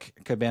 I like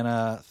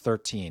cabana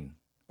 13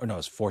 or no,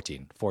 it's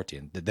 14.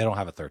 They don't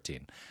have a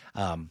 13,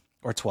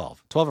 or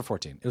 12 or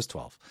 14. It was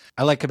 12.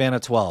 I like cabana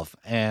 12.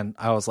 And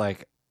I was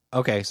like,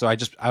 okay. So I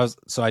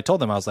told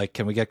them, I was like,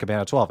 can we get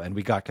cabana 12? And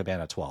we got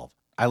cabana 12.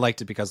 I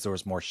liked it because there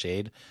was more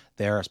shade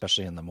there,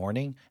 especially in the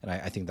morning. And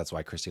I think that's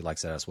why Christy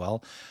likes it as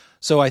well.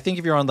 So I think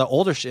if you're on the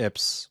older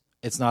ships,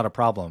 it's not a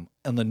problem.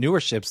 On the newer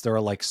ships, there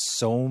are like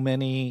so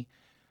many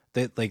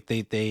that like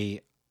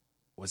they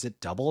was it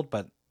doubled,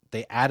 but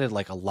they added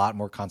like a lot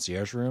more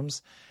concierge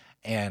rooms.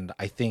 And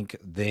I think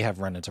they have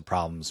run into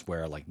problems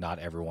where like not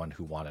everyone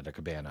who wanted a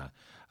cabana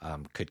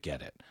could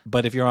get it.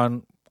 But if you're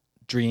on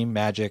Dream,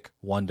 Magic,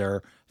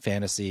 Wonder,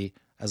 Fantasy,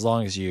 as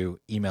long as you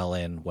email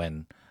in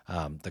when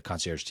the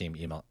concierge team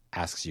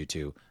asks you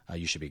to,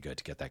 you should be good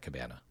to get that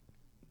cabana.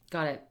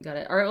 Got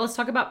it. All right, let's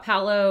talk about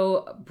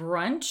Palo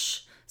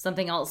Brunch,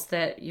 something else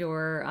that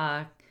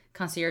your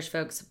concierge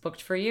folks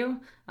booked for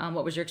you.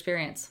 What was your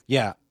experience?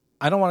 Yeah,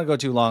 I don't want to go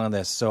too long on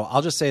this, so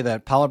I'll just say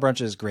that Palo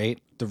Brunch is great.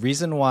 The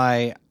reason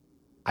why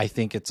I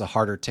think it's a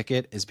harder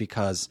ticket is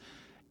because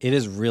it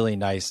is really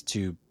nice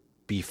to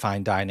be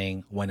fine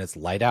dining when it's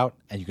light out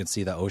and you can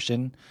see the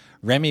ocean.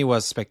 Remy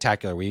was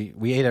spectacular.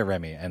 We ate at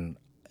Remy and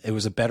it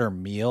was a better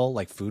meal,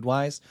 like food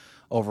wise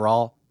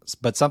overall,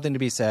 but something to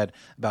be said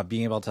about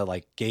being able to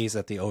like gaze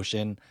at the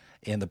ocean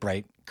in the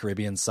bright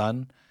Caribbean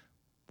sun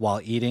while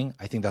eating.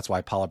 I think that's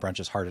why Palo Brunch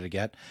is harder to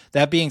get.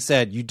 That being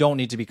said, you don't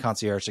need to be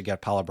concierge to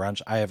get Palo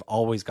Brunch. I have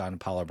always gotten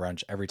Palo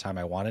Brunch every time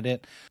I wanted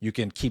it. You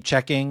can keep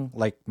checking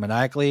like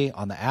maniacally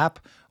on the app,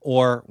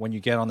 or when you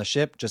get on the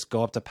ship, just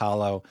go up to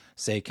Palo,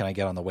 say, can I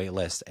get on the wait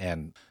list?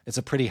 And it's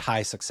a pretty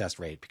high success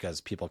rate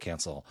because people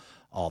cancel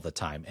all the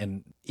time.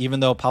 And even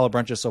though Palo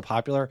Brunch is so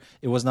popular,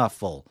 it was not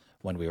full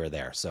when we were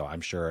there. So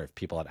I'm sure if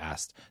people had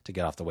asked to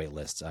get off the wait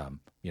list,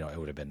 it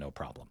would have been no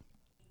problem.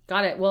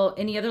 Got it. Well,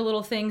 any other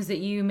little things that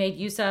you made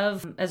use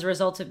of as a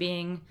result of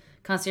being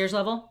concierge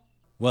level?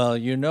 Well,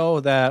 you know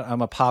that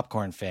I'm a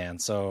popcorn fan.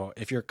 So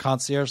if you're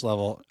concierge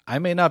level, I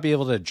may not be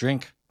able to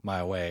drink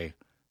my way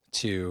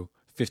to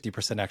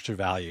 50% extra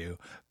value,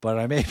 but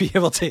I may be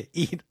able to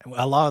eat,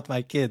 along with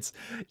my kids,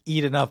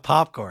 eat enough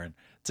popcorn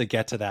to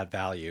get to that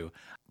value.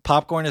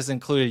 Popcorn is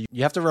included.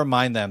 You have to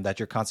remind them that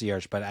you're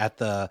concierge, but at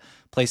the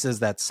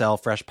places that sell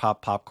fresh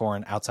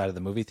popcorn outside of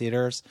the movie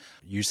theaters,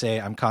 you say,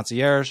 I'm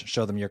concierge,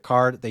 show them your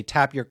card. They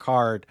tap your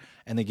card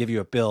and they give you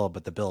a bill,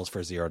 but the bill is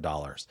for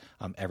 $0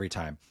 every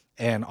time.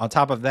 And on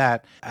top of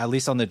that, at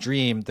least on the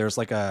Dream, there's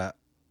like a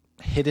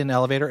hidden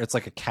elevator. It's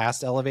like a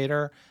cast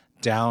elevator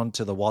down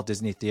to the Walt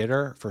Disney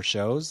Theater for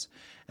shows.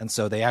 And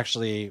so they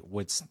actually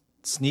would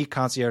they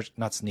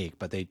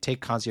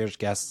take concierge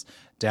guests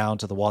down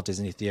to the Walt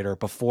Disney Theater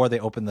before they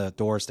open the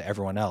doors to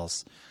everyone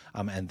else.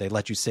 And they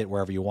let you sit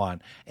wherever you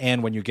want.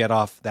 And when you get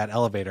off that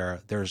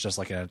elevator, there's just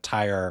like an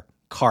entire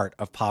cart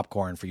of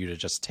popcorn for you to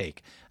just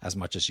take as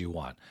much as you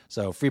want.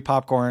 So free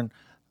popcorn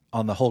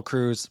on the whole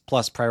cruise,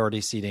 plus priority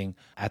seating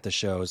at the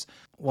shows.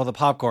 Well, the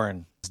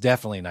popcorn is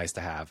definitely nice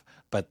to have,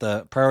 but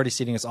the priority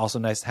seating is also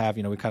nice to have.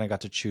 We kind of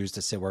got to choose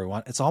to sit where we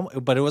want.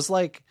 But it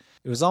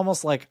was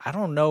almost like, I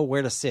don't know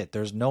where to sit.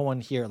 There's no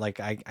one here.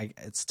 Like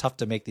it's tough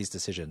to make these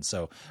decisions.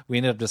 So we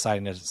ended up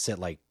deciding to sit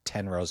like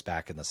 10 rows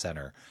back in the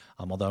center.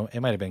 Although it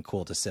might've been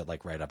cool to sit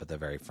like right up at the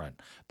very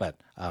front, but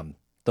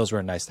those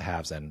were nice to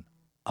haves and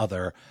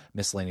other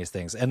miscellaneous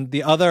things. And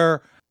the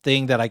other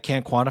thing that I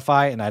can't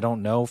quantify, and I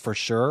don't know for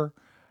sure,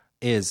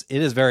 is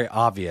it is very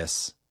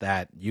obvious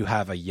that you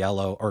have a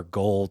yellow or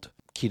gold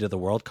key to the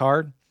world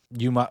card.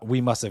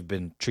 We must have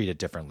been treated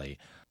differently.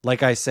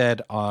 Like I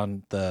said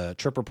on the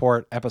Trip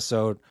Report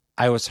episode,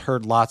 I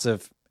heard lots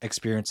of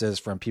experiences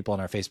from people in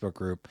our Facebook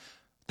group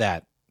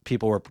that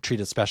people were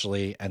treated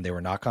specially and they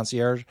were not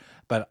concierge.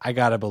 But I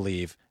gotta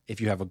believe if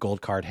you have a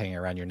gold card hanging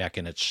around your neck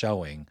and it's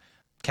showing,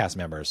 cast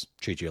members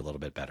treat you a little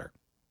bit better.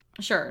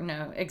 Sure,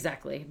 no,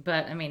 exactly.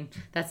 But I mean,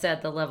 that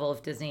said, the level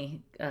of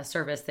Disney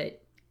service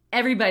that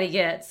everybody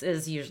gets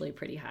is usually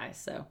pretty high.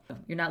 So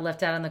you're not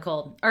left out in the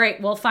cold. All right.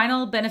 Well,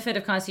 final benefit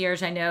of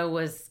concierge, I know,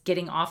 was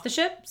getting off the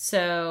ship.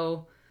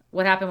 So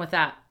what happened with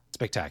that?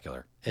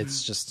 Spectacular.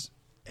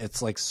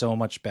 It's like so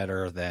much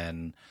better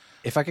than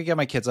if I could get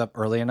my kids up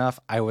early enough,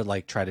 I would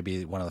like try to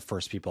be one of the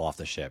first people off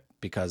the ship,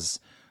 because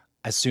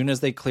as soon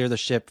as they clear the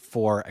ship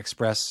for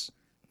express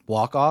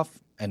walk off,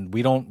 and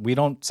we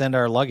don't send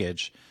our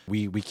luggage.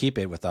 We keep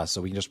it with us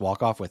so we can just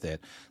walk off with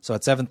it. So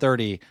at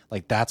 7:30,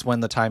 like that's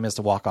when the time is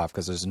to walk off,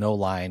 because there's no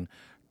line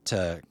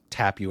to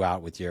tap you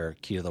out with your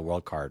key to the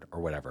world card or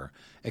whatever.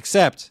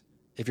 Except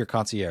if you're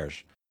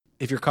concierge.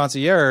 If you're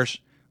concierge,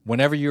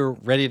 whenever you're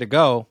ready to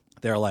go,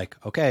 they're like,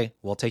 okay,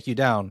 we'll take you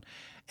down.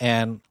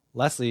 And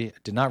Leslie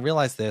did not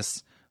realize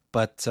this,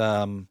 but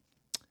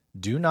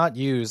do not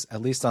use,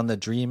 at least on the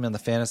Dream and the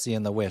Fantasy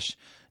and the Wish,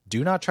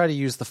 do not try to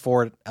use the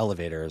forward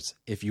elevators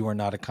if you are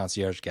not a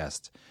concierge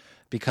guest,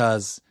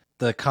 because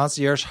the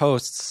concierge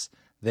hosts,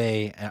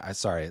 they're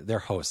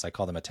hosts. I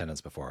called them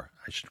attendants before.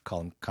 I should call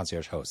them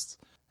concierge hosts.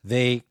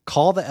 They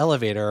call the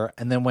elevator,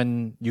 and then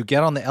when you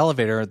get on the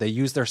elevator, they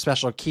use their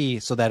special key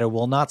so that it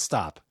will not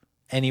stop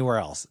anywhere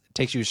else. It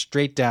takes you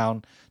straight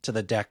down to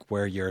the deck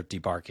where you're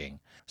debarking.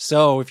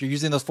 So if you're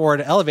using those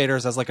forward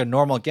elevators as like a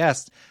normal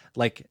guest,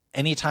 like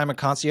anytime a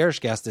concierge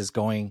guest is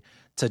going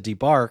to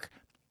debark,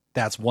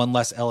 that's one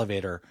less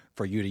elevator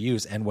for you to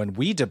use. And when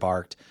we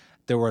debarked,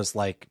 there was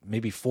like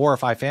maybe 4 or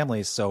 5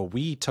 families. So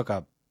we took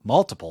up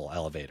multiple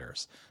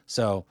elevators.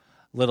 So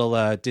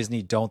little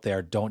Disney don't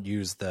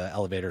use the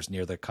elevators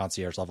near the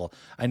concierge level.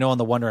 I know on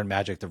the Wonder and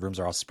Magic, the rooms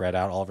are all spread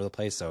out all over the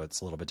place. So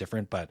it's a little bit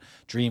different, but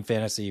Dream,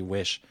 Fantasy,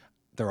 Wish,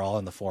 they're all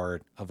in the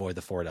forward, avoid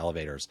the forward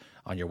elevators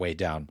on your way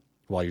down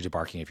while you're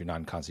debarking if you're not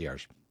in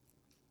concierge.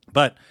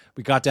 But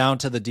we got down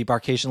to the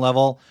debarkation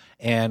level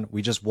and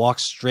we just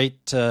walked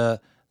straight to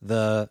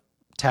the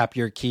tap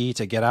your key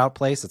to get out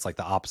place. It's like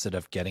the opposite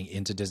of getting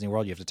into Disney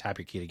World. You have to tap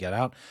your key to get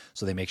out.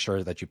 So they make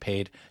sure that you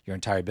paid your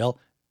entire bill.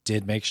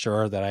 Did make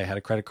sure that I had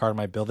a credit card on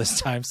my bill this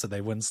time so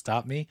they wouldn't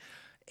stop me.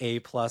 A+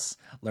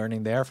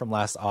 learning there from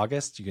last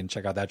August. You can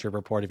check out that trip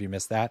report if you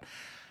missed that.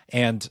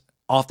 And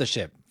off the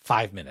ship,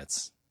 5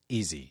 minutes,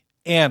 easy.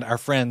 And our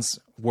friends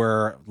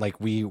were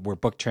like, we were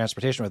booked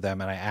transportation with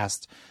them. And I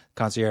asked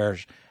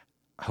concierge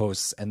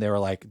hosts and they were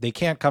like, they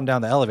can't come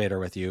down the elevator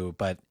with you,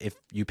 but if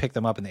you pick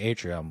them up in the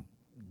atrium,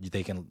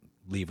 they can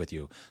leave with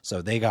you.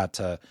 So they got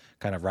to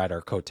kind of ride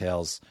our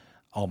coattails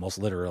almost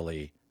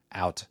literally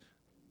out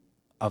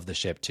of the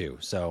ship too.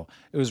 So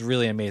it was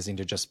really amazing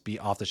to just be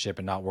off the ship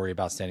and not worry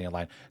about standing in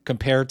line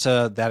compared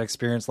to that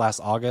experience last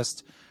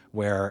August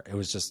where it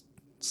was just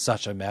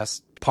such a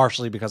mess,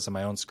 partially because of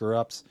my own screw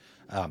ups.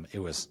 It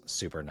was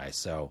super nice.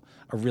 So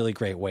a really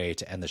great way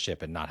to end the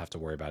ship and not have to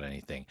worry about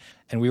anything.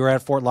 And we were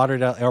at Fort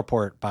Lauderdale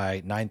Airport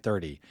by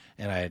 9:30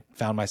 and I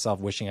found myself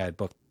wishing I had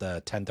booked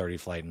the 10:30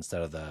 flight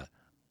instead of the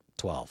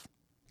 12.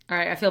 All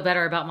right, I feel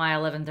better about my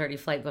 11:30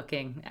 flight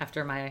booking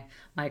after my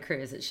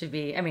cruise. It should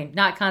be, I mean,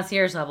 not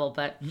concierge level,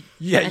 but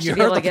yeah, you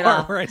heard the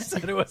part where I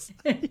said it was.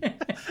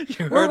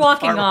 We're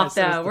walking off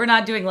though. We're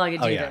not doing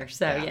luggage either. Yeah,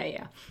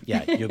 so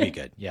yeah, you'll be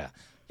good. Yeah,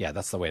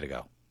 that's the way to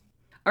go.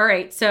 All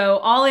right, so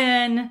all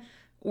in,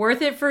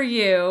 worth it for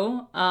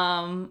you.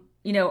 Are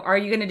you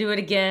going to do it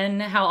again?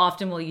 How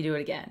often will you do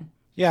it again?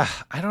 Yeah,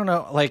 I don't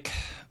know. Like,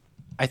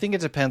 I think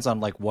it depends on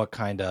like what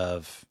kind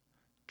of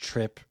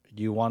trip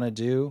you want to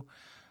do.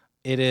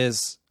 It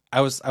is,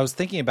 I was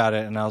thinking about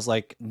it and I was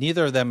like,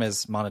 neither of them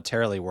is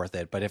monetarily worth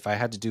it. But if I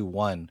had to do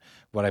one,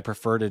 would I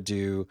prefer to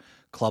do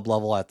club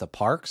level at the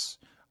parks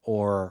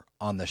or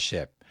on the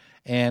ship?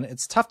 And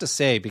it's tough to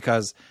say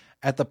because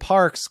at the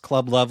parks,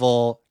 club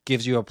level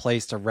gives you a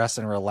place to rest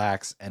and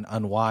relax and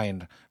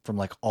unwind from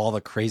like all the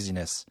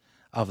craziness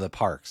of the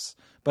parks.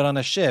 But on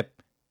a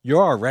ship,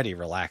 you're already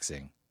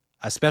relaxing,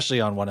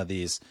 especially on one of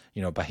these,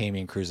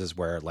 Bahamian cruises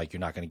where like you're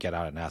not going to get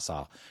out at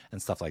Nassau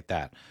and stuff like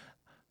that.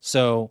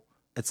 So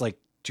it's like,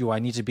 do I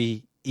need to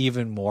be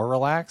even more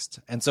relaxed?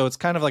 And so it's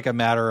kind of like a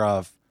matter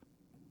of,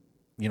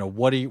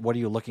 what are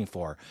you looking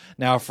for?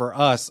 Now for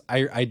us,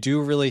 I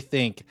do really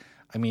think,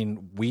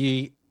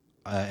 we,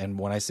 and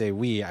when I say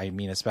we, I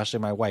mean, especially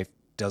my wife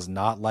does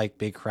not like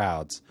big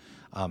crowds.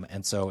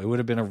 And so it would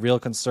have been a real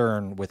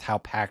concern with how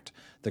packed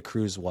the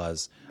cruise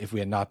was if we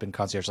had not been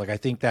concierge. Like, I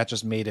think that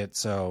just made it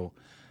so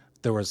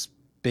there was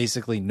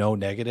basically no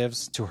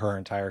negatives to her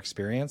entire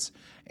experience.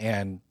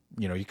 And,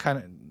 you kind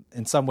of,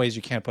 in some ways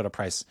you can't put a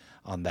price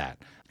on that.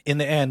 In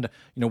the end,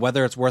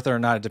 whether it's worth it or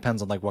not, it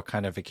depends on like what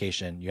kind of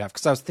vacation you have.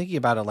 Cause I was thinking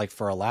about it, like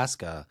for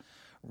Alaska,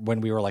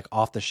 when we were like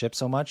off the ship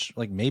so much,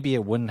 like maybe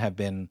it wouldn't have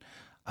been,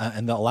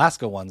 and the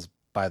Alaska ones,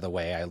 by the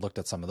way, I looked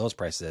at some of those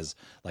prices.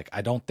 Like,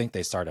 I don't think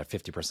they start at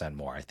 50%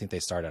 more. I think they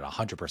start at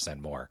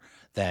 100% more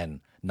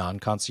than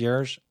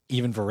non-concierge,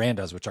 even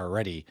verandas, which are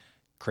already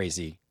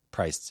crazy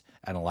priced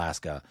at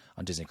Alaska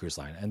on Disney Cruise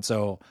Line. And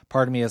so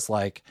part of me is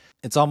like,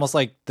 it's almost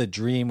like the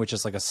Dream, which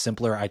is like a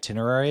simpler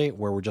itinerary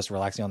where we're just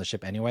relaxing on the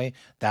ship anyway.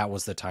 That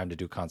was the time to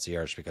do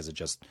concierge because it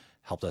just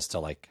helped us to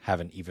like have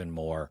an even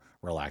more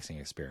relaxing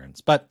experience.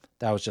 But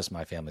that was just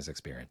my family's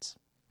experience.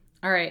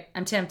 All right.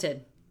 I'm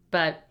tempted,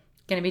 but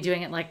going to be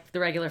doing it like the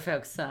regular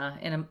folks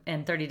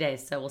in 30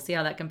 days. So we'll see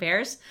how that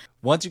compares.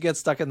 Once you get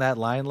stuck in that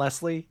line,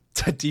 Leslie,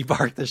 to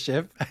debark the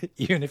ship,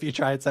 even if you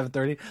try at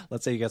 7:30,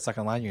 let's say you get stuck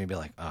in line, you're going to be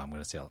like, oh, I'm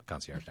going to sail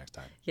concierge next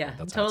time. Yeah,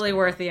 that's totally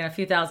worth a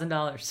few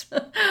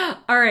 $1,000s.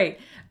 All right,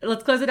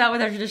 let's close it out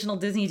with our traditional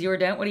Disney do or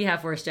don't. What do you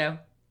have for us, Joe?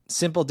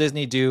 Simple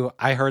Disney do.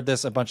 I heard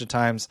this a bunch of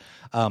times.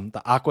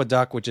 The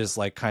Aqueduct, which is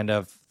like kind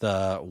of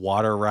the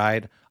water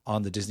ride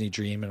on the Disney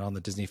Dream and on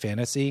the Disney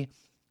Fantasy.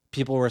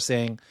 People were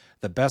saying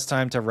the best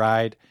time to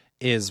ride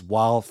is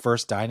while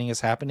first dining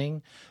is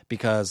happening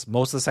because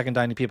most of the second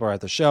dining people are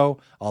at the show.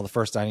 All the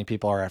first dining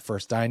people are at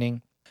first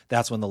dining.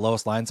 That's when the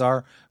lowest lines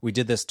are. We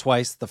did this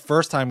twice. The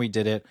first time we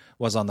did it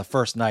was on the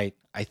first night.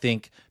 I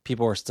think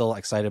people were still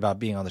excited about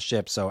being on the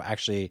ship. So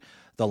actually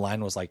the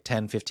line was like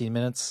 10, 15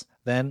 minutes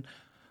then.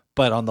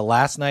 But on the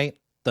last night,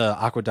 the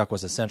Aqueduct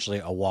was essentially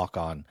a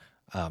walk-on.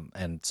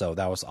 And so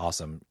that was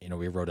awesome.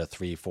 We rode it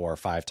 3, 4,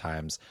 5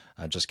 times,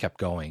 just kept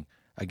going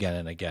again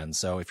and again.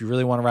 So if you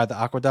really want to ride the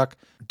Aqueduct,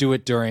 do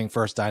it during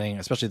first dining,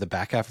 especially the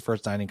back half of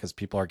first dining, because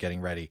people are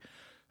getting ready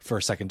for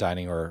second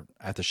dining or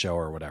at the show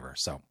or whatever.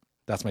 So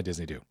that's my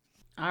Disney do.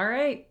 All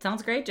right.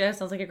 Sounds great, Joe.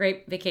 Sounds like a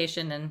great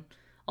vacation and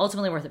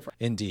ultimately worth it for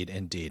you.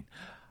 Indeed.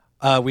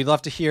 We'd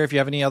love to hear if you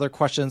have any other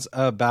questions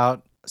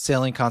about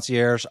sailing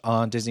concierge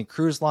on Disney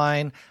Cruise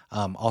Line.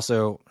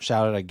 Also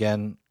shout out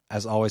again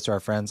as always, to our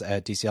friends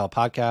at DCL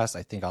Podcast.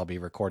 I think I'll be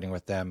recording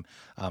with them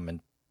and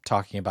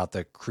talking about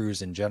the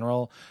cruise in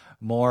general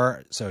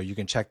more, so you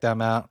can check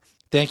them out.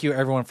 Thank you,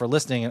 everyone, for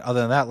listening. And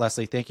other than that,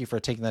 Leslie, thank you for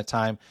taking the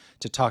time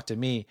to talk to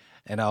me,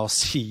 and I'll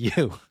see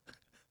you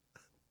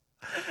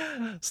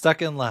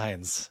stuck in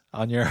lines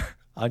on your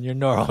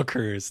Norway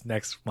cruise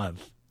next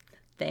month.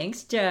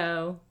 Thanks,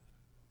 Joe.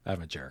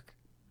 I'm a jerk.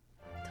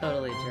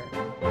 Totally a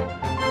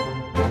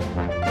jerk.